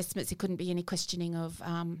at Senate estimates, there couldn't be any questioning of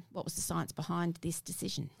what was the science behind this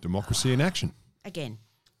decision. Democracy in action. Again.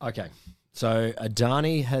 Okay. So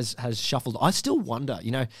Adani has shuffled. I still wonder,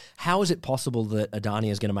 how is it possible that Adani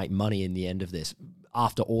is going to make money in the end of this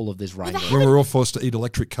after all of this wrangling? When we're all forced to eat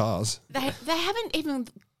electric cars. They haven't even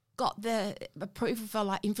got the approval for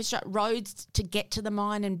like infrastructure roads to get to the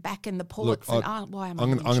mine and back in the ports. Look, why am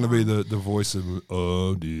I'm going to be the voice of,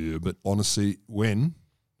 oh dear, but honestly,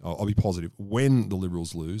 I'll be positive, when the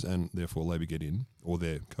Liberals lose and therefore Labor get in, or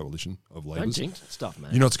their coalition of Don't Labors, jinx stuff,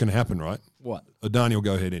 man. you know what's going to happen, right? What? Adani will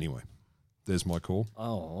go ahead anyway. There's my call.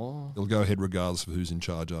 Oh. They'll go ahead regardless of who's in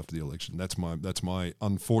charge after the election. That's my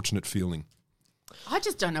unfortunate feeling. I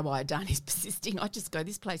just don't know why Adani's persisting. I just go,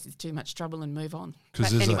 this place is too much trouble and move on. Because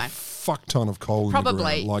But there's anyway, a fuck ton of coal in the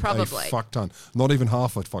Probably, ground. probably. A fuck ton. Not even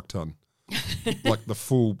half a fuck ton. Like the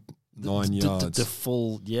full 9 yards. The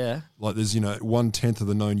full, yeah. Like there's, 1/10 of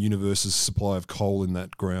the known universe's supply of coal in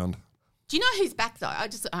that ground. do you know who's back though?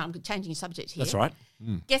 I'm changing subject here. That's right.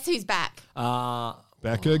 Guess who's back?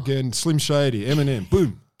 Back again. Slim Shady, Eminem.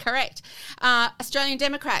 Boom. Correct. Australian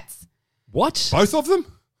Democrats. What? Both of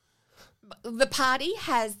them? The party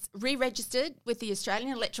has re-registered with the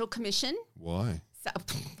Australian Electoral Commission. Why? So,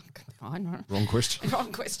 I know. Wrong question.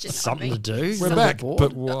 Wrong question. Something to do. We're Something back. bored.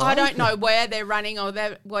 But why? I don't know where they're running or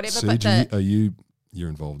whatever. But You're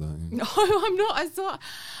involved, aren't you? no, I'm not.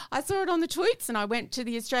 I saw it on the tweets, and I went to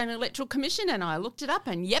the Australian Electoral Commission, and I looked it up,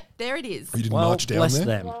 and yep, there it is. You didn't Well, march down bless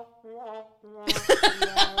there? them.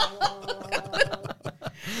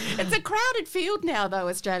 It's a crowded field now, though.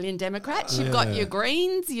 Australian Democrats. You've got your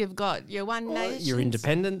Greens, you've got your One Nation, Your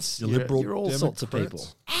independents, Your you're, Liberal you're all sorts of people.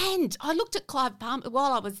 Democrats. and I looked at Clive Palmer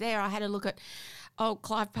while I was there. I had a look at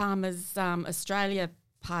Clive Palmer's Australia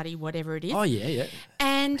Party, whatever it is. Oh, yeah.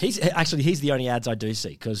 and He's the only ads I do see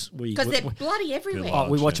because they're bloody everywhere.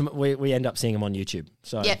 we watch them. We end up seeing them on YouTube.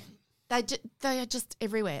 So Yep. They are just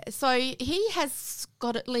everywhere. So he has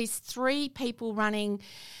got at least 3 people running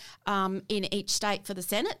in each state for the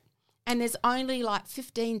Senate. And there's only like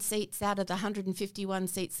 15 seats out of the 151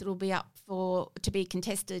 seats that will be up to be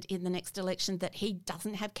contested in the next election that he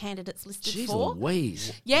doesn't have candidates listed Jeez for.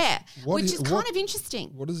 Louise. Yeah, What which is- is what- kind of interesting.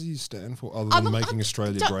 What does he stand for other than making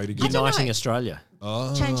Australia don't- great I again? don't Uniting know. Australia.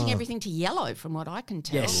 Changing everything to yellow, from what I can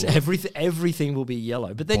tell. Yes, everything will be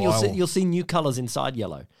yellow. But then Vile. you'll see new colours inside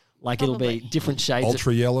yellow. Like it'll be Probably. different shades.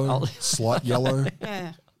 Ultra yellow, slight yellow.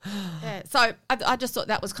 Yeah. Yeah. So I just thought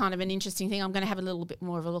that was kind of an interesting thing. I'm going to have a little bit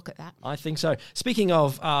more of a look at that. I think so. Speaking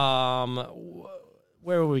of,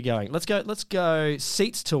 where are we going? Let's go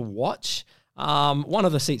seats to watch. One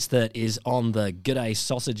of the seats that is on the G'day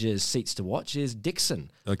Sausages seats to watch is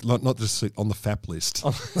Dixon. Like, not just on the FAP list.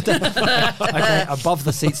 Okay, above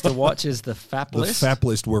the seats to watch is the FAP The list. FAP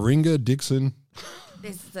list, Warringah, Dixon.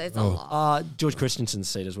 There's a lot. George Christensen's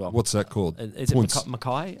seat as well. What's that called? Is it Points.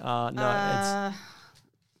 Mackay? No,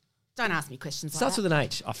 Don't ask me questions it starts like with an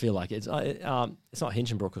H, I feel like. It's not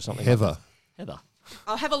Hinchinbrook or something. Heather. Like that. Heather.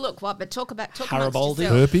 I'll have a look. What? But talk amongst Haribaldi.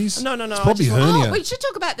 yourself. Herpes? No. It's I probably just- hernia. Oh, we should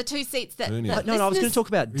talk about the two seats that. Hernia. that No, I was going to talk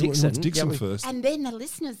about Dixon. What's Dixon Yeah, first? And then the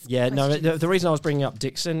listeners. Yeah, no, questions. the reason I was bringing up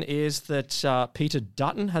Dixon is that Peter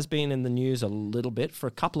Dutton has been in the news a little bit for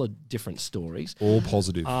a couple of different stories. All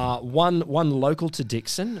positive. One local to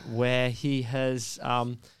Dixon where he has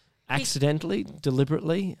accidentally,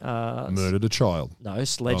 deliberately Murdered a child.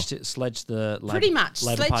 sledged the Pretty much,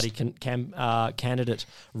 Labor sledged- Party candidate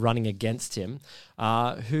running against him,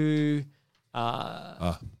 who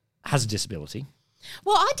has a disability.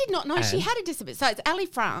 Well, I did not know she had a disability. So it's Ali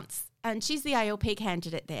France, and she's the ALP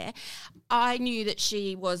candidate there. I knew that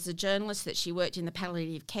she was a journalist, that she worked in the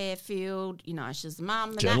palliative care field. You know, she's a mum.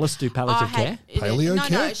 and that. Journalists do palliative care? Paleo No,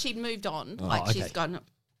 care? she'd moved on. okay. She's gone.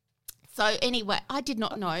 So anyway, I did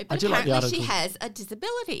not know, but do like the apparently she article. has a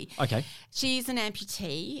disability. Okay. She's an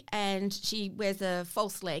amputee, and she wears a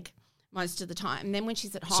false leg most of the time. And then when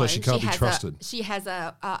she's at home, So she can't be has trusted. she has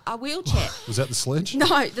a wheelchair. Was that the sledge?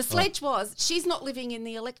 No, the sledge was she's not living in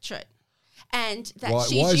the electorate. And that Why-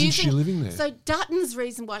 she's why isn't using, she living there? So Dutton's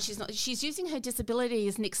reason why she's using her disability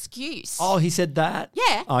as an excuse. Oh, he said that?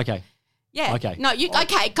 Yeah. Okay. yeah. okay. No,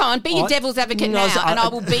 okay, come on, be your devil's advocate No, now, so and I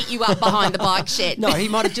will beat you up behind the bike shed. No, he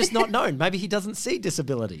might have just not known. Maybe he doesn't see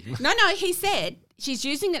disability. No, he said she's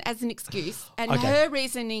using it as an excuse, and Okay. her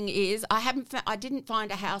reasoning is I didn't find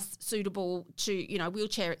a house suitable to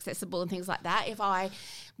wheelchair accessible and things like that. If I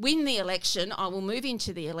win the election, I will move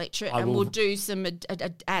into the electorate and we'll do some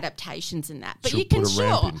adaptations in that. But She'll you can put a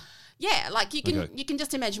ramp in. yeah, like you can Okay. you can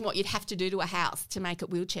just imagine what you'd have to do to a house to make it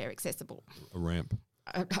wheelchair accessible. A ramp.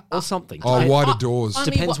 Or something. Oh, wider doors.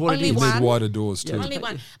 only Depends what it only is. You one. need wider doors too. Only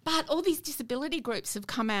one. But all these disability groups have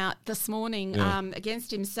come out this morning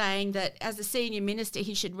against him, saying that as a senior minister,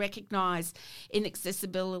 he should recognise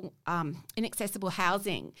inaccessible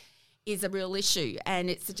housing is a real issue, and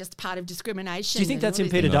it's just part of discrimination. Do you think and that's all in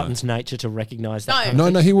this- Peter Dutton's nature to recognise that? No. kind of No,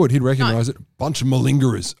 thing? no, he would. He'd recognise it. Bunch of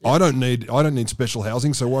malingerers. I don't need special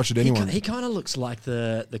housing, so why should anyone? He kind of looks like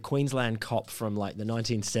the Queensland cop from like the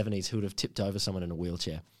 1970s who would have tipped over someone in a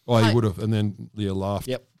wheelchair. Oh, he would have, and then Leah laughed.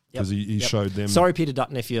 Yep. Because he showed them. Sorry, Peter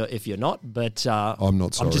Dutton, if you're not, but I'm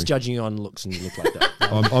not I'm just sorry. judging you on looks, and you look like that.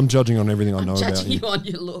 I'm judging on everything I know about Judging you. you on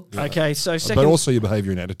your look. Okay, so But second, also your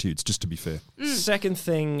behaviour and attitudes, just to be fair. second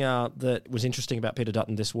thing that was interesting about Peter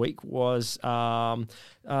Dutton this week was some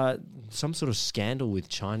sort of scandal with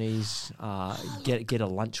Chinese. Get a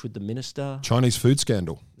lunch with the minister. Chinese food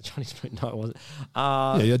scandal. Chinese food? No, it wasn't.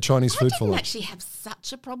 Yeah, you had Chinese I food for didn't lunch. actually have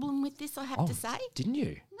such a problem with this, I have to say. Didn't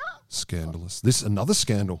you? Scandalous. This another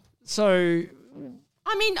scandal. So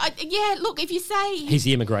I mean, look, if you say he's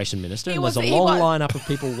the immigration minister, He and there's was- a he long was- lineup of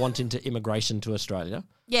people wanting to immigration to Australia.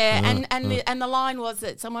 and the line was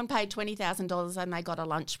that someone paid $20,000 and they got a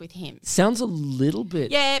lunch with him. Sounds a little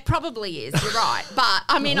bit. Yeah, it probably is. You're right, but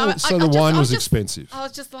I mean, Oh, so the wine was expensive. I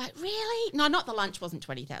was just like, really? No, not the lunch wasn't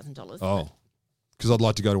 $20,000. Oh, because I'd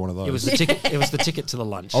like to go to one of those. It was the ticket. It was the ticket to the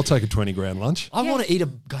lunch. I'll take a 20 grand lunch. I want to eat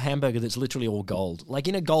a hamburger that's literally all gold, like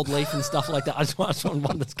in a gold leaf and stuff like that. I just want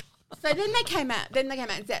one that's. So then they came out.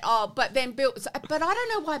 And said, "Oh, but then Bill." But I don't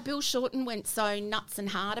know why Bill Shorten went so nuts and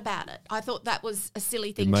hard about it. I thought that was a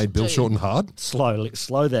silly thing. It made to Bill do. Shorten hard. Slow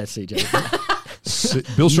there,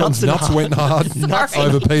 CJ. Bill Shorten's and nuts hard. went hard Nuts.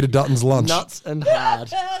 over Peter Dutton's lunch. Nuts and hard.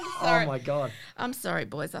 Sorry. Oh my god. I'm sorry,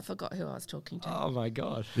 boys. I forgot who I was talking to. Oh my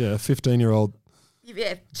god. Yeah, 15-year-old.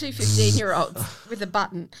 Yeah, two 15-year-olds with a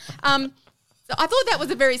button. So I thought that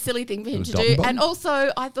was a very silly thing for him was to Dutton do. button? And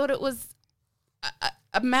also, I thought it was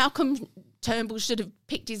Malcolm Turnbull should have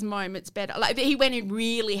picked his moments better. Like, he went in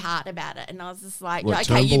really hard about it. And I was just like, What, okay,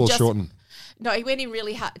 Turnbull you've or just... Shorten? No, he went in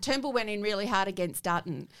really hard. Turnbull went in really hard against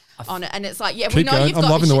Dutton on it. And it's like, yeah, we Keep know going. you've I'm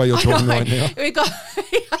got... loving the way you're I talking know. right now. We got...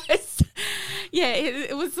 Yeah,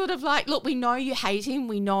 it was sort of like, look, we know you hate him,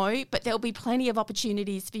 we know, but there'll be plenty of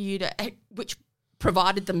opportunities for you to, which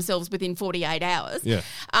provided themselves within 48 hours. Yeah.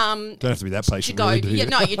 Don't have to be that To patient, go, really, do you? yeah,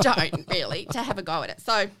 no, you don't really, to have a go at it.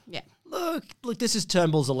 So, yeah. Look, this is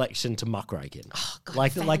Turnbull's election to muckrake in. Oh,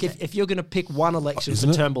 God, like if you're going to pick one election Isn't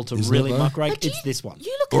for it? Turnbull to Isn't it really though? muckrake, But it's this one.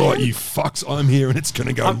 You look All at right, how, you fucks, I'm here and it's going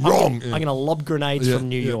to go wrong. I'm going to lob grenades Yeah, from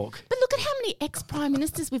New yeah. York. but look at how many ex-prime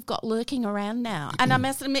ministers we've got lurking around now. And I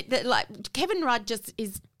must admit that, like, Kevin Rudd just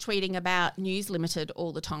is tweeting about News Limited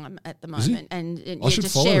all the time at the moment, and I should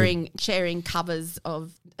just follow sharing covers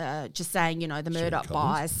of just saying, you know, the Murdoch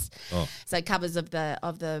bias. Oh. So covers of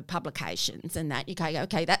the publications and that. You can go,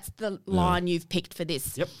 okay, that's the line you've picked for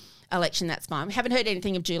this. Yep. Election, that's fine. We haven't heard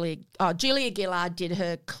anything of Julia. Julia Gillard did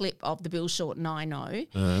her clip of the Bill Shorten I Know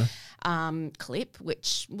clip,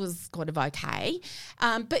 which was kind of okay.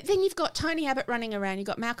 But then you've got Tony Abbott running around. You've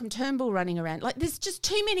got Malcolm Turnbull running around. Like, there's just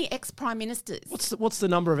too many ex-prime ministers. What's the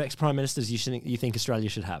number of ex-prime ministers you think Australia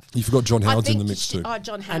should have? You forgot John Howard's in the mix too.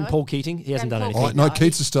 John Howard. And Paul Keating? He hasn't done anything. No,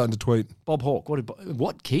 Keats is starting to tweet. Bob Hawke.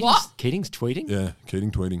 What? Keating's, What? Keating's tweeting? Yeah,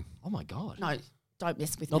 Keating tweeting. Oh, my God. No, don't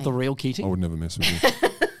mess with Not me. the real Keating? I would never mess with you.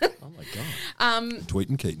 Oh, my God.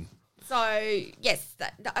 Tweeting Keating. So, yes,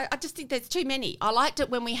 I just think there's too many. I liked it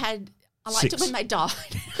when it when they died.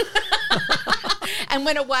 And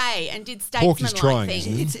went away and did Hawkey's statesman-like trying, things.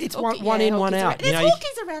 isn't he? It's one in, one out. There's You know,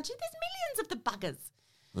 Hawkey's around too. There's millions of the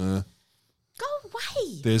buggers. Go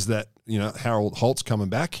away. There's that, Harold Holt's coming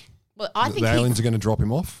back. Well, I think the aliens are going to drop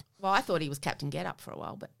him off. Well, I thought he was Captain Get Up for a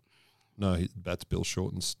while, but No, that's Bill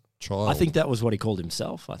Shorten's child. I think that was what he called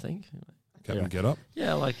himself, I think. Captain Get Up.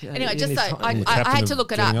 Yeah, like... anyway, in just his so time- I captain had to of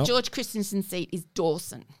look it Getting up. Up. George Christensen's seat is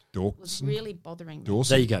Dawson. It was Dawson. really bothering me.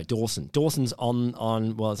 Dawson. There you go, Dawson. Dawson's it's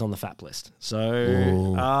on the FAP list. So,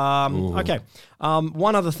 okay.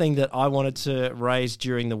 One other thing that I wanted to raise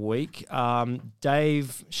during the week,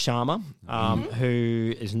 Dave Sharma,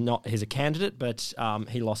 who is not, he's a candidate, but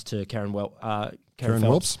he lost to Karen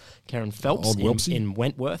Phelps Old Welpsy. in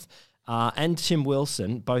Wentworth. And Tim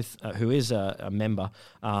Wilson, both who is a member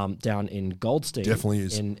down in Goldstein, Definitely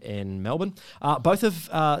is. in Melbourne, both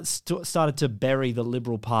have started to bury the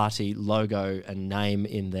Liberal Party logo and name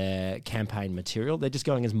in their campaign material. They're just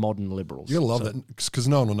going as modern Liberals. You're going to love that because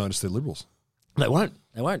no one will notice they're Liberals. They won't.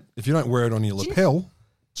 If you don't wear it on your lapel,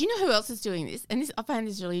 Do you know who else is doing this? And I found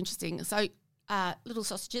this really interesting. So, Little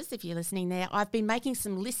Sausages, if you're listening there, I've been making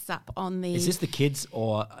some lists up on the... Is this the kids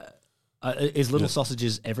or... is Little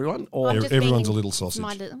Sausages everyone? Or I'm just everyone's being a little sausage.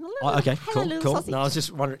 okay, hello, cool. little sausage. No, I was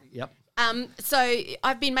just wondering. Yep. So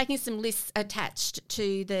I've been making some lists attached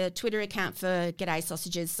to the Twitter account for G'day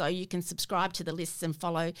Sausages, so you can subscribe to the lists and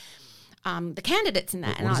follow the candidates in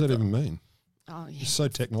that. What does that even mean? Oh, yeah. It's so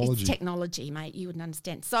technology. It's technology, mate. You wouldn't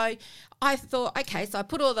understand. So I thought, okay, so I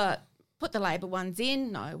put the Labor ones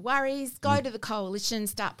in, no worries. Go to the coalition,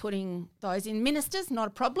 start putting those in. Ministers, not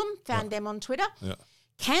a problem. Found them on Twitter. Yeah.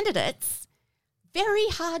 Candidates, very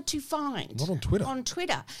hard to find. Not on Twitter. On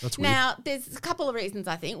Twitter. That's weird. Now, there's a couple of reasons,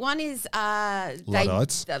 I think. One is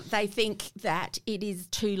Luddites. they think that it is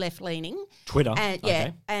too left-leaning. Twitter. And,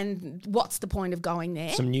 okay. and what's the point of going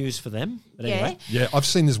there? Some news for them. But Yeah. anyway. Yeah, I've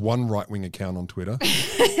seen this one right-wing account on Twitter.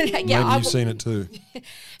 Maybe Yeah, you've seen it too.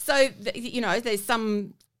 So, there's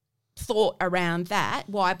some thought around that.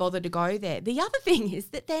 Why bother to go there? The other thing is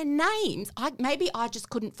that their names, maybe I just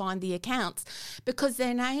couldn't find the accounts because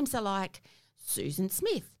their names are like Susan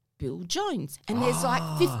Smith, Bill Jones, and there's like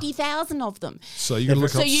 50,000 of them. So you're going to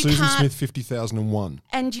look up you Susan can't- Smith 50,001.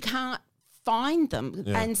 And you can't find them.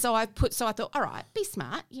 Yeah. And so I thought, all right, be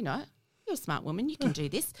smart, you're a smart woman, you can do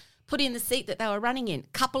this. Put in the seat that they were running in.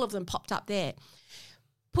 A couple of them popped up there.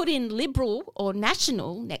 Put in Liberal or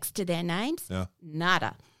National next to their names. Yeah.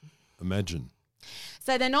 Nada. Imagine.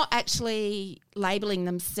 So they're not actually labelling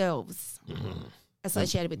themselves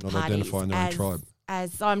associated with the Not parties. identifying their own tribe.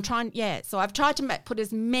 So I'm trying, so I've tried to put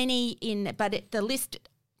as many in, but the list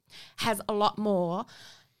has a lot more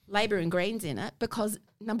Labor and Greens in it because,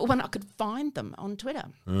 number one, I could find them on Twitter.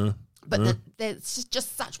 But there's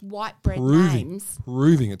just such white bread names.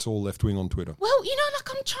 Proving it's all left-wing on Twitter. Well,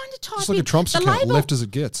 I'm trying to type It's like a in Trump's the account, Labor, left as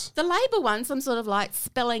it gets. The Labor ones, I'm sort of like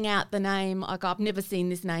spelling out the name. Like I've never seen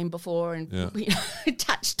this name before, and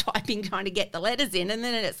touch typing, trying to get the letters in, and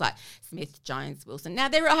then it's like Smith, Jones, Wilson. Now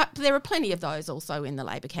there are plenty of those also in the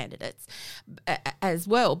Labor candidates as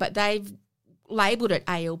well, but they've labelled it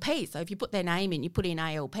ALP. So if you put their name in, you put in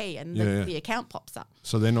ALP, and the account pops up.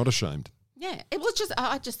 So they're not ashamed. Yeah, it was just.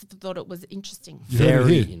 I just thought it was interesting. You heard it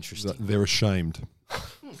Very here. interesting. They're ashamed.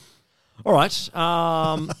 All right.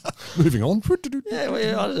 Moving on. Yeah,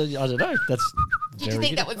 well, I don't know. That's Did you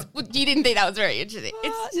think that was? You didn't think that was very interesting?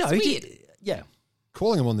 It's no, just weird. yeah.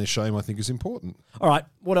 Calling them on their shame, I think, is important. All right.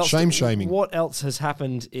 What else? Shaming. What else has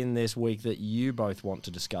happened in this week that you both want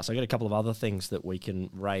to discuss? I got a couple of other things that we can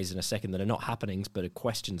raise in a second that are not happenings, but are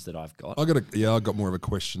questions that I've got. I got more of a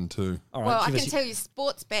question too. All right. Well, I give can us tell you,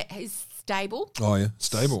 Sportsbet is stable. Oh yeah,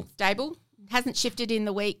 stable. Stable. Hasn't shifted in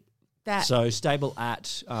the week. That So stable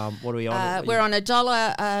at what are we on? we're on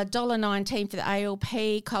 $1.19 for the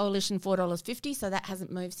ALP, Coalition $4.50. So that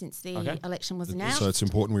hasn't moved since the election was announced. So it's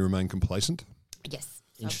important we remain complacent. Yes.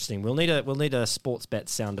 Interesting. We'll need a sports bet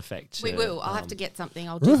sound effect. We will. I'll have to get something.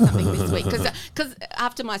 I'll do something this week because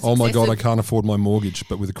after my success Oh my God, I can't afford my mortgage,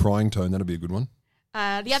 but with a crying tone, that'd be a good one.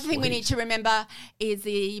 the other thing we need to remember is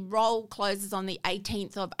the roll closes on the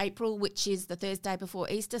 18th of April, which is the Thursday before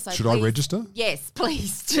Easter. So Should I register? Yes,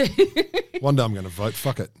 please do. One day I'm going to vote.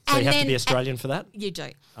 Fuck it. So you have to be Australian for that? You do.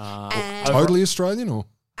 Totally Australian or?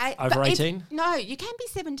 Over but 18? No, you can be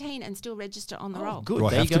 17 and still register on the roll. Good. Do I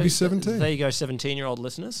There have you to go. be 17? There you go, 17-year-old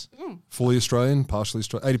listeners. Fully Australian, partially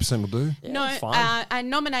Australian. 80% will do. Yeah, No, it's fine. and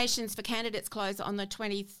nominations for candidates close on the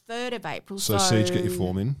 23rd of April. So Siege, get your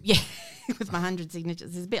form in. Yeah, with my 100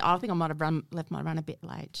 signatures. It's a bit. I think I might have left my run a bit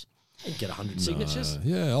late. You get 100 signatures.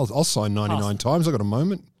 Yeah, I'll sign 99 times. I got a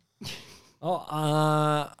moment.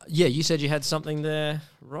 Yeah, you said you had something there,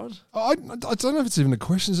 Rod? I don't know if it's even a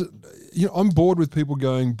question. Is it, I'm bored with people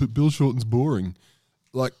going, but Bill Shorten's boring.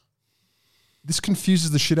 Like, this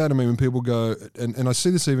confuses the shit out of me when people go, and I see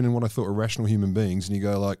this even in what I thought were rational human beings, and you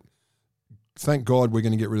go like, thank God we're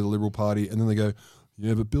going to get rid of the Liberal Party, and then they go,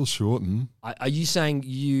 yeah, but Bill Shorten. Are you saying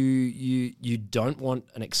you don't want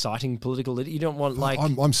an exciting political leader? You don't want like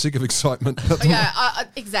I'm sick of excitement. Yeah,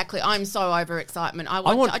 exactly. I'm so over excitement.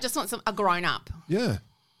 I just want a grown up. Yeah,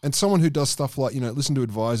 and someone who does stuff like listen to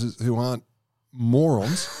advisors who aren't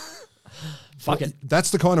morons. fuck it.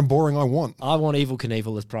 That's the kind of boring I want. I want Evel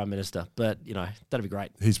Knievel as Prime Minister, but that'd be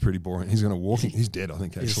great. He's pretty boring. He's going to walk. He's dead, I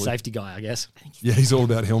think. Actually, He's a safety guy, I guess. Yeah, he's all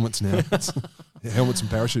about helmets now. Helmets and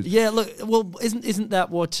parachutes. Yeah, look, well, isn't that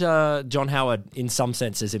what John Howard, in some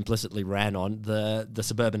senses, implicitly ran on the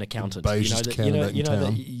suburban accountant? Beigest candidate in town.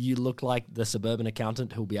 that you look like the suburban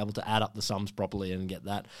accountant who'll be able to add up the sums properly and get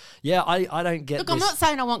that. Yeah, I don't get. Look, this. I'm not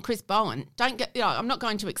saying I want Chris Bowen. Don't get. I'm not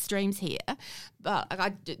going to extremes here, but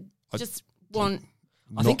I just want.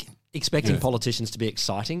 I think expecting politicians to be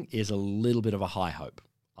exciting is a little bit of a high hope.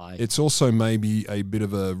 It's also maybe a bit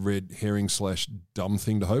of a red herring / dumb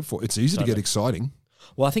thing to hope for. It's easy to get exciting.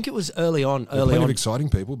 Well, I think it was early on. Plenty of exciting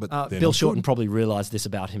people, but Bill Shorten probably realised this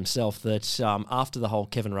about himself, that after the whole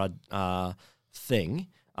Kevin Rudd thing.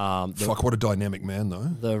 Fuck, what a dynamic man, though.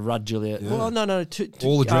 The Rudd Julia. Yeah. Well, no.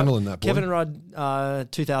 All adrenaline, that boy. Kevin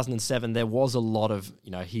Rudd, 2007, there was a lot of,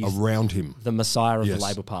 he's around him. The messiah of the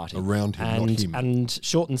Labor Party. Around him, not him. And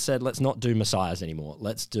Shorten said, let's not do messiahs anymore.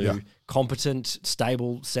 Let's do competent,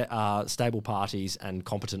 stable parties and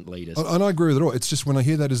competent leaders. And I agree with it all. It's just when I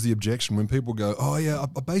hear that as the objection, when people go, oh, yeah,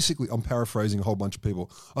 I'm paraphrasing a whole bunch of people.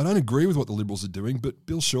 I don't agree with what the Liberals are doing, but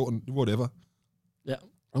Bill Shorten, whatever. Yeah.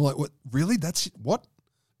 I'm like, what? Really? That's what?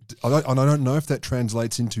 I don't know if that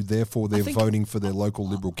translates into therefore they're voting for their local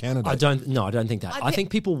Liberal candidate. I don't think that. I think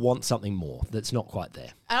people want something more that's not quite there.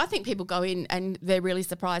 And I think people go in and they're really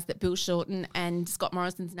surprised that Bill Shorten and Scott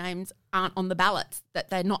Morrison's names aren't on the ballots, that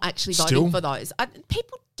they're not actually voting for those.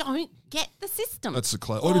 People don't get the system. That's the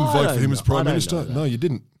I didn't vote for him as Prime Minister. No, you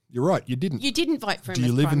didn't. You're right, you didn't. You didn't vote for him. Do you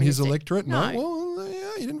as live Prime in his Minister? electorate? No. Well,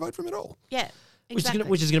 yeah, you didn't vote for him at all. Yeah. Exactly.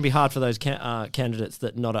 Which is going to be hard for those candidates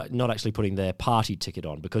that not actually putting their party ticket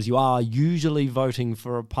on, because you are usually voting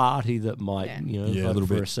for a party that might vote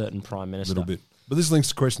for a certain prime minister. A little bit. But this links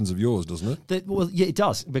to questions of yours, doesn't it? Yeah, it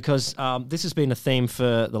does, because this has been a theme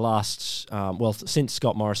for the last, since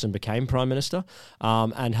Scott Morrison became Prime Minister,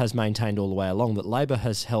 and has maintained all the way along that Labor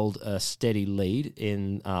has held a steady lead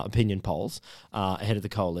in opinion polls ahead of the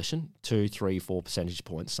coalition, 2, 3, 4 percentage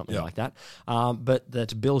points, something like that. But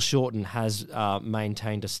that Bill Shorten has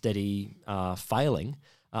maintained a steady failing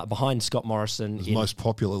behind Scott Morrison, his most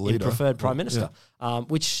popular leader, preferred Prime Minister,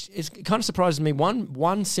 which is kind of surprises me.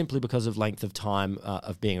 One simply because of length of time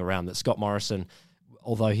of being around. That Scott Morrison,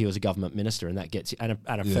 although he was a government minister, and that gets and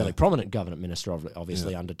a fairly prominent government minister,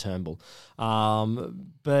 obviously under Turnbull,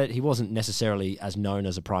 but he wasn't necessarily as known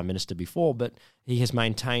as a Prime Minister before. But he has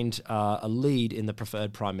maintained a lead in the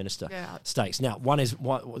preferred Prime Minister stakes. Now,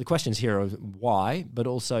 the questions here are why, but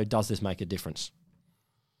also does this make a difference?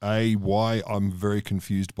 Why I'm very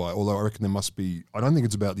confused by, although I reckon there must be, I don't think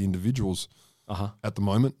it's about the individuals at the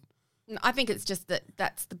moment. I think it's just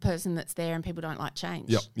that's the person that's there and people don't like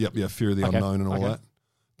change. Yep, fear of the unknown and all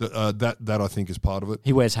that. That I think is part of it.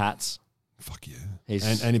 He wears hats. Fuck yeah.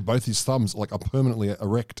 And both his thumbs are permanently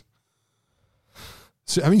erect.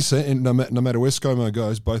 So haven't you seen, no matter where ScoMo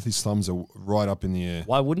goes, both his thumbs are right up in the air.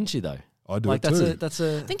 Why wouldn't you though? I do it too.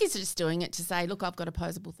 I think he's just doing it to say, look, I've got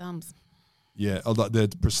opposable thumbs. Yeah, they're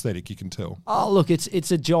prosthetic. You can tell. Oh, look,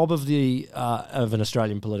 it's a job of of an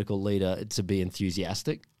Australian political leader to be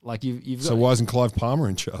enthusiastic. Like you've got. So why isn't Clive Palmer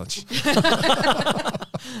in charge?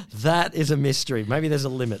 That is a mystery. Maybe there's a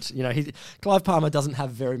limit. You know, Clive Palmer doesn't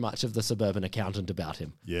have very much of the suburban accountant about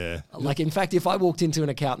him. Yeah. Like, in fact, if I walked into an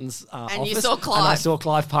accountant's office you saw Clive. and I saw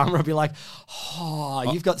Clive Palmer, I'd be like,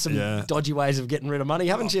 oh, you've got some dodgy ways of getting rid of money,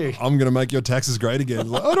 haven't you? I'm going to make your taxes great again.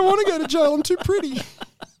 Like, I don't want to go to jail. I'm too pretty.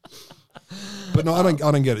 But no, I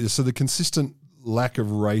don't get it. So the consistent lack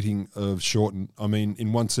of rating of Shorten, I mean,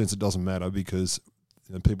 in one sense, it doesn't matter because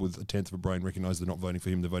people with a tenth of a brain recognise they're not voting for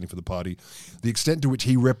him, they're voting for the party. The extent to which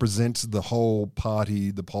he represents the whole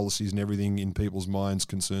party, the policies and everything in people's minds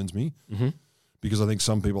concerns me. Mm-hmm. Because I think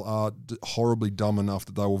some people are horribly dumb enough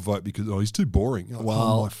that they will vote because, he's too boring. Like,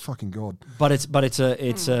 oh my fucking God. But it's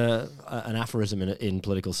an aphorism in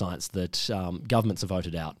political science that governments are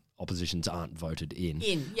voted out. Oppositions aren't voted in.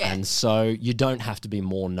 And so you don't have to be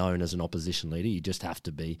more known as an opposition leader. You just have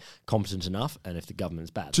to be competent enough. And if the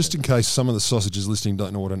government's bad, just in case some of the sausages listening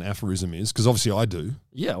don't know what an aphorism is, because obviously I do.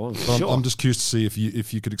 Yeah, well, sure. I'm just curious to see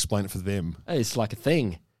if you could explain it for them. It's like a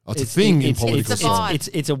thing. Oh, it's a thing in political science.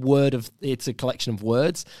 It's a collection of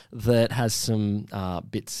words that has some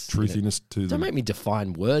bits truthiness to them. Don't make me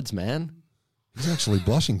define words, man. He's actually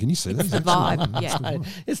blushing. Can you see that? It's the vibe. Yeah,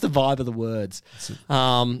 it's the vibe of the words.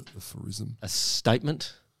 Aphorism. A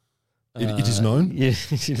statement. It is known. Yeah,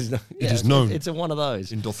 it is known. It's one of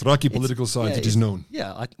those in Dothraki political science. It is known.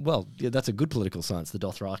 Yeah, that's a good political science. The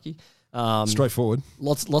Dothraki. Straightforward.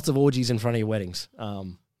 Lots of orgies in front of your weddings.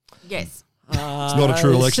 Yes. It's not a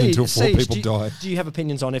true election until four people die. Do you have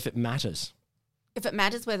opinions on if it matters? If it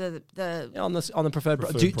matters whether on the preferred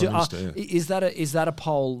Prime Minister, is that a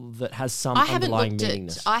poll that has some underlying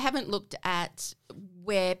meaningness? I haven't looked at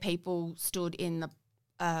where people stood in the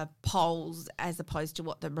polls as opposed to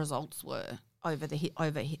what the results were over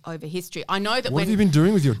history. I know that. What have you been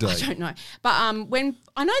doing with your day? I don't know, but when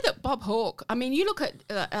I know that Bob Hawke. I mean, you look at.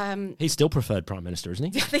 He's still preferred Prime Minister,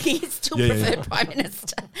 isn't he? I think he is still preferred Prime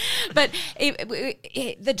Minister, but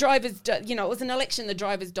the driver's. It was an election. The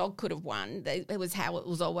driver's dog could have won. It was how it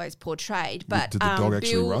was always portrayed. But did the dog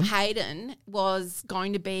actually Bill run? Hayden was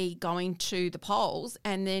going to be going to the polls,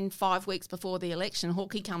 and then 5 weeks before the election,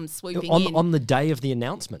 Hawke comes swooping in on the day of the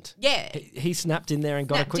announcement. Yeah, he snapped in there and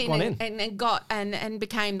got a quick one in, and got. And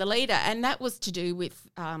became the leader, and that was to do with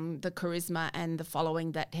the charisma and the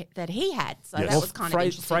following that he had. So that was kind of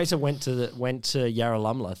interesting. Fraser went to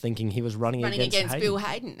Yarralumla thinking he was running against Hayden. Bill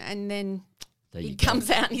Hayden, and then he comes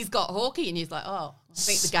out and he's got Hawke, and he's like, "Oh, I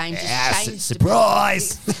think the game just changed."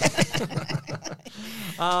 Surprise!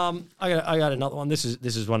 I got another one. This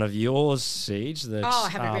is one of yours, Siege. I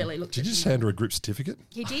haven't really looked. Did you just hand her a grip certificate?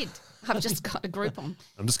 He did. I've just got a group on.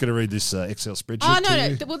 I'm just going to read this Excel spreadsheet. Oh,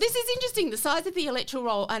 no. Well, this is interesting. The size of the electoral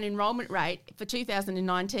roll and enrolment rate for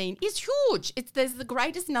 2019 is huge. There's the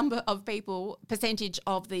greatest number of percentage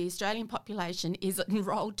of the Australian population is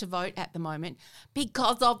enrolled to vote at the moment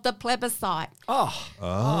because of the plebiscite.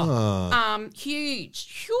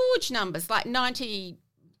 Huge numbers, like 90.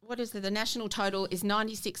 What is it? The national total is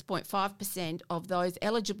 96.5% of those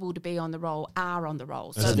eligible to be on the roll are on the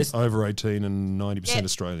roll. So this over 18 and 90%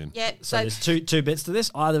 Australian. Yeah. So there's two bits to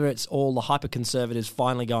this. Either it's all the hyper conservatives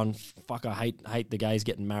finally going, fuck, I hate the gays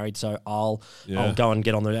getting married, so I'll go and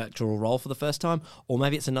get on the electoral roll for the first time, or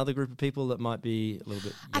maybe it's another group of people that might be a little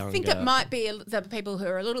bit younger. I think it might be the people who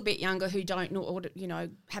are a little bit younger who don't know, or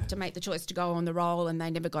have to make the choice to go on the roll and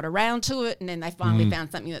they never got around to it, and then they finally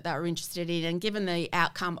found something that they were interested in, and given the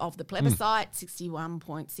outcome of the plebiscite,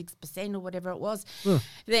 61.6% or whatever it was,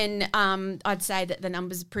 then I'd say that the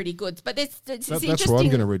numbers are pretty good. But it's interesting. That's why I'm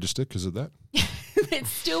going to register because of that. It's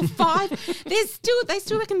still they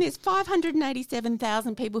still reckon there's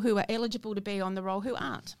 587,000 people who are eligible to be on the roll who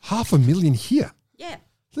aren't. 500,000 here. Yeah.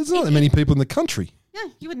 There's not that many people in the country. No,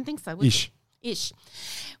 you wouldn't think so, would you? Ish.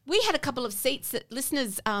 We had a couple of seats that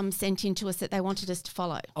listeners sent in to us that they wanted us to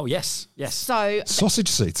follow. Oh, yes. So sausage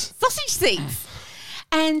seats.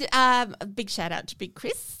 And a big shout out to Big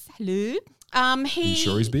Chris. Hello. Are you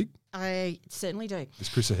sure he's big? I certainly do. Is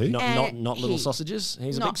Chris a he? Not little sausages.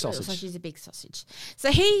 He's a big sausage. He's a big sausage.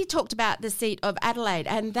 So he talked about the seat of Adelaide,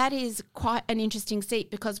 and that is quite an interesting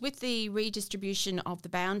seat because with the redistribution of the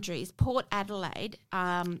boundaries, Port Adelaide,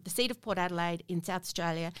 the seat of Port Adelaide in South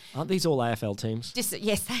Australia. Aren't these all AFL teams?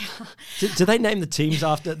 Yes, they are. Do they name the teams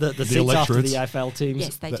after the seats after the AFL teams?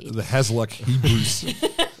 Yes, they did. The Hasluck Hebrews.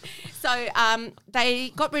 So they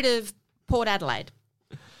got rid of Port Adelaide.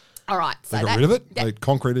 All right. So they got rid of it? They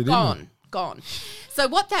concreted it in? gone. So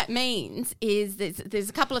what that means is there's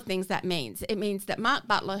a couple of things that means. It means that Mark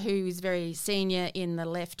Butler, who is very senior in the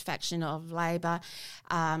left faction of Labor,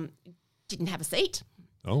 didn't have a seat.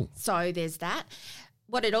 Oh. So there's that.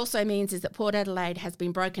 What it also means is that Port Adelaide has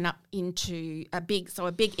been broken up into a big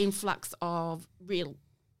influx of real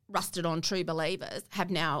rusted-on true believers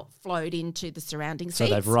have now flowed into the surrounding seats.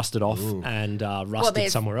 So they've rusted off and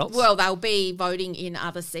rusted somewhere else? Well, they'll be voting in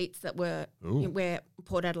other seats that were where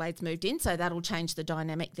Port Adelaide's moved in, so that'll change the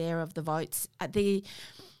dynamic there of the votes. Are we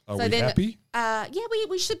happy? Yeah,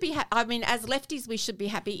 we should be I mean, as lefties, we should be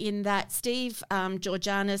happy in that Steve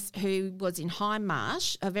Georgianis, who was in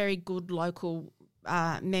Hindmarsh, a very good local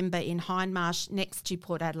member in Hindmarsh next to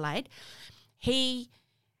Port Adelaide, he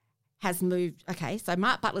has moved. Okay, so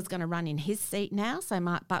Mark Butler's going to run in his seat now, so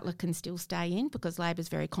Mark Butler can still stay in because Labor's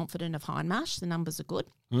very confident of Hindmarsh. The numbers are good.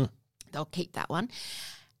 They'll keep that one.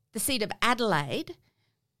 The seat of Adelaide,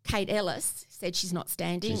 Kate Ellis said she's not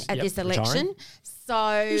standing at this election. Retiring.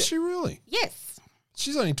 So Is she really? yes,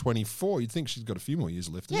 She's only 24. You'd think she's got a few more years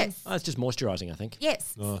left. isn't yes, Oh, it's just moisturising, I think.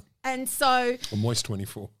 yes. Oh. And so it? A moist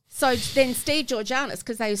 24. So then Steve Georgianis,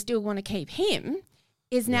 because they still want to keep him,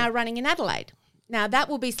 is now running in Adelaide. Now, that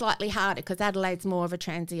will be slightly harder because Adelaide's more of a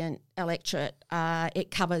transient electorate.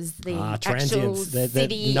 It covers the actual transients. They're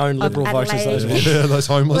city known Liberal of voters, Adelaide. those ones. Yeah, those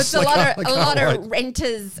homeless. Well, I a can't lot wait. of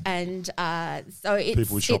renters and so it's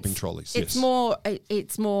People with shopping it's- trolleys, It's yes.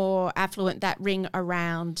 it's more affluent, that ring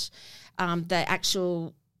around the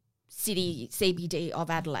actual city CBD of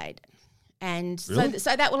Adelaide, and Really?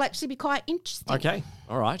 so that will actually be quite interesting. Okay,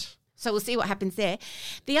 all right. So we'll see what happens there.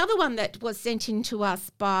 The other one that was sent in to us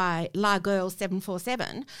by La Girl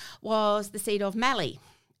 747 was the seat of Mallee.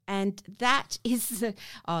 And that is,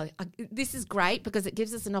 this is great because it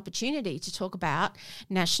gives us an opportunity to talk about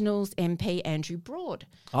Nationals MP Andrew Broad.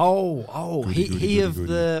 He goody, of goody.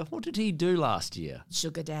 the, what did he do last year?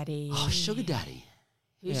 Sugar Daddy. Oh, Sugar Daddy.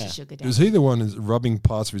 Who's your Sugar Daddy? Was he the one who's rubbing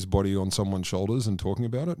parts of his body on someone's shoulders and talking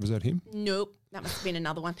about it? Was that him? Nope, that must have been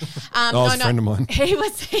another one. It's a friend of mine. He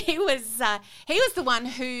was the one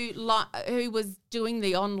who was doing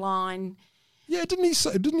the online. Yeah, didn't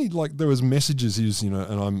he like there was messages he was, and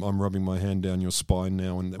I'm rubbing my hand down your spine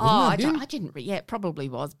now and I wasn't that him? didn't. Yeah, it probably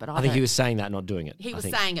was, but I think he was saying that, not doing it. He I was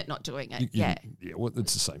think. saying it, not doing it. You- Yeah. Yeah, well,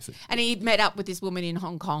 it's the same thing. And he met up with this woman in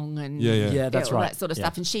Hong Kong and Yeah, that's all right. that sort of Yeah.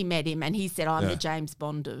 stuff. And she met him and he said, I'm Yeah. the James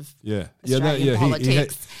Bond of Yeah. Australian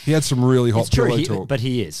politics. He had some really hot It's true, pillow talk. but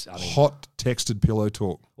he is. I mean, Hot texted pillow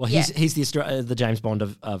talk. well, he's the James Bond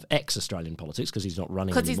of ex-Australian politics because he's not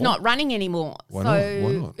running because he's anymore. not running anymore. Why so not?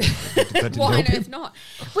 Why not? That didn't why on help him. earth not?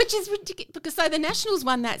 Which is ridiculous because so the Nationals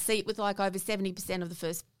won that seat with like over 70% of the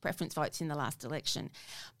first preference votes in the last election.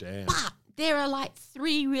 Damn. But there are like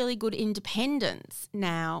 3 really good independents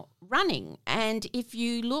now running. And if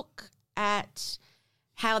you look at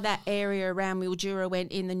how that area around Mildura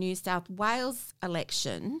went in the New South Wales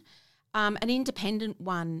election, an independent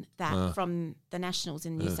won that from the Nationals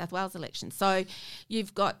in the New South Wales election. So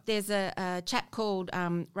there's a chap called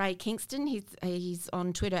Ray Kingston. He's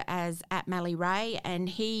on Twitter as @MalleyRay, and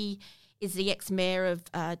he is the ex-mayor of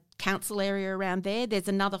council area around there. There's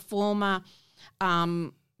another former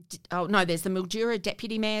there's the Mildura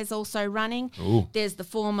deputy mayor's also running. Ooh. There's the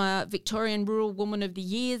former Victorian Rural Woman of the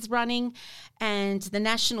Year's running, and the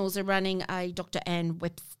Nationals are running a Dr. Anne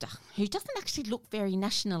Webster, who doesn't actually look very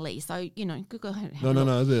nationally. So, Google her. No.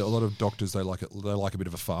 There are a lot of doctors, they like it. They like a bit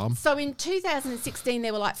of a farm. So in 2016,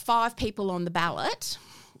 there were like 5 people on the ballot,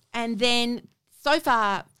 and then so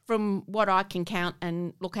far, from what I can count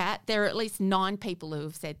and look at, there are at least 9 people who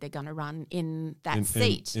have said they're going to run in that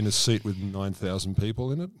seat. In a seat with 9,000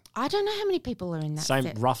 people in it. I don't know how many people are in that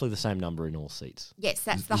seat. Roughly the same number in all seats. Yes,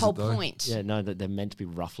 that's the is whole it though? point. Yeah, no, that they're meant to be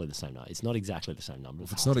roughly the same number. It's not exactly the same number.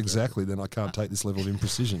 If it's not exactly, then I can't take this level of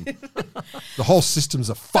imprecision. The whole system's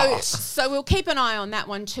a farce. So we'll keep an eye on that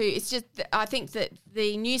one too. It's just that I think that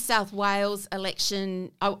the New South Wales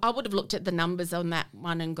election, I would have looked at the numbers on that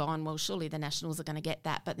one and gone, well, surely the Nationals are going to get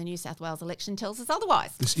that, but the New South Wales election tells us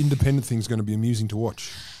otherwise. This independent thing's going to be amusing to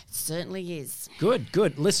watch. Certainly is. Good.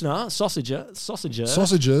 Listener, Sausager,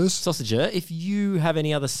 Sausages. if you have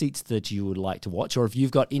any other seats that you would like to watch, or if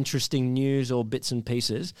you've got interesting news or bits and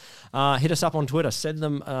pieces, hit us up on Twitter. Send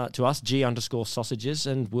them to us, G_sausages,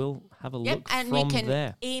 and we'll have a look and from you can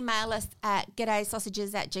there. email us at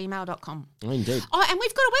g'daysausages@gmail.com. Indeed. Oh, and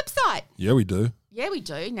we've got a website. Yeah, we do. Yeah, we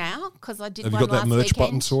do now because I did Have you one got that last merch weekend.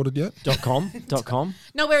 button sorted yet? .com.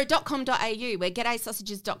 No, we're at .com.au. We're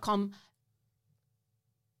g'daysausages.com.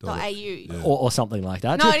 .au. or something like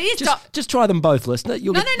that. No, it is just try them both, listener.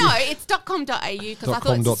 No, it's .com.au because I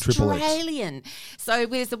thought it's Australian. So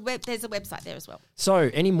there's a website there as well. So,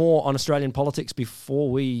 any more on Australian politics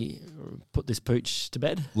before we put this pooch to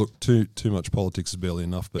bed? Look, too much politics is barely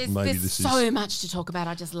enough, but there's so much to talk about.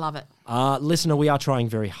 I just love it. Listener, we are trying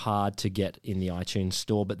very hard to get in the iTunes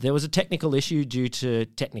store, but there was a technical issue due to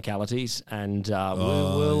technicalities, and we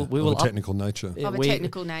will of a technical nature. Of a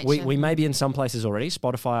technical nature. We may be in some places already.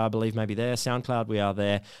 Spotify, I believe, may be there. SoundCloud, we are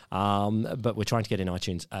there. But we're trying to get in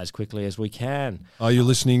iTunes as quickly as we can. Are you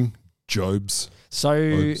listening, Jobs?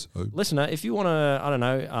 So, listener, if you want to, I don't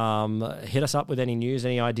know, hit us up with any news,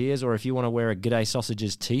 any ideas, or if you want to wear a G'day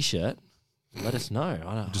Sausages t-shirt, let us know.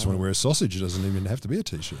 I just want to wear a sausage. It doesn't even have to be a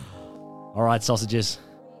t-shirt. All right, sausages.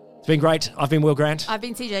 It's been great. I've been Will Grant. I've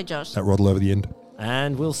been CJ Josh. At Roddle over the end.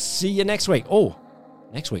 And we'll see you next week. Oh,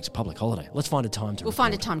 next week's a public holiday. Let's find a time to record. We'll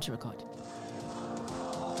find a time to record.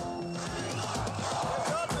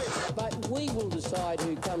 But we will decide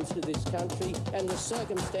who comes to this country and the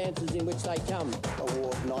circumstances in which they come.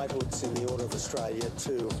 Award knighthoods in the Order of Australia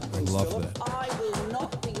to Prince Love Philip. that. I will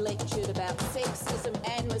not be lectured about sexism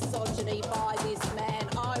and misogyny by this man.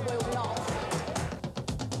 I will not.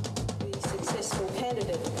 The successful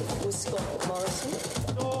candidate was Scott Morrison.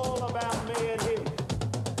 It's all about me and him.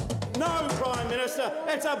 No, Prime Minister,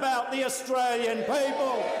 it's about the Australian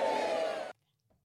people.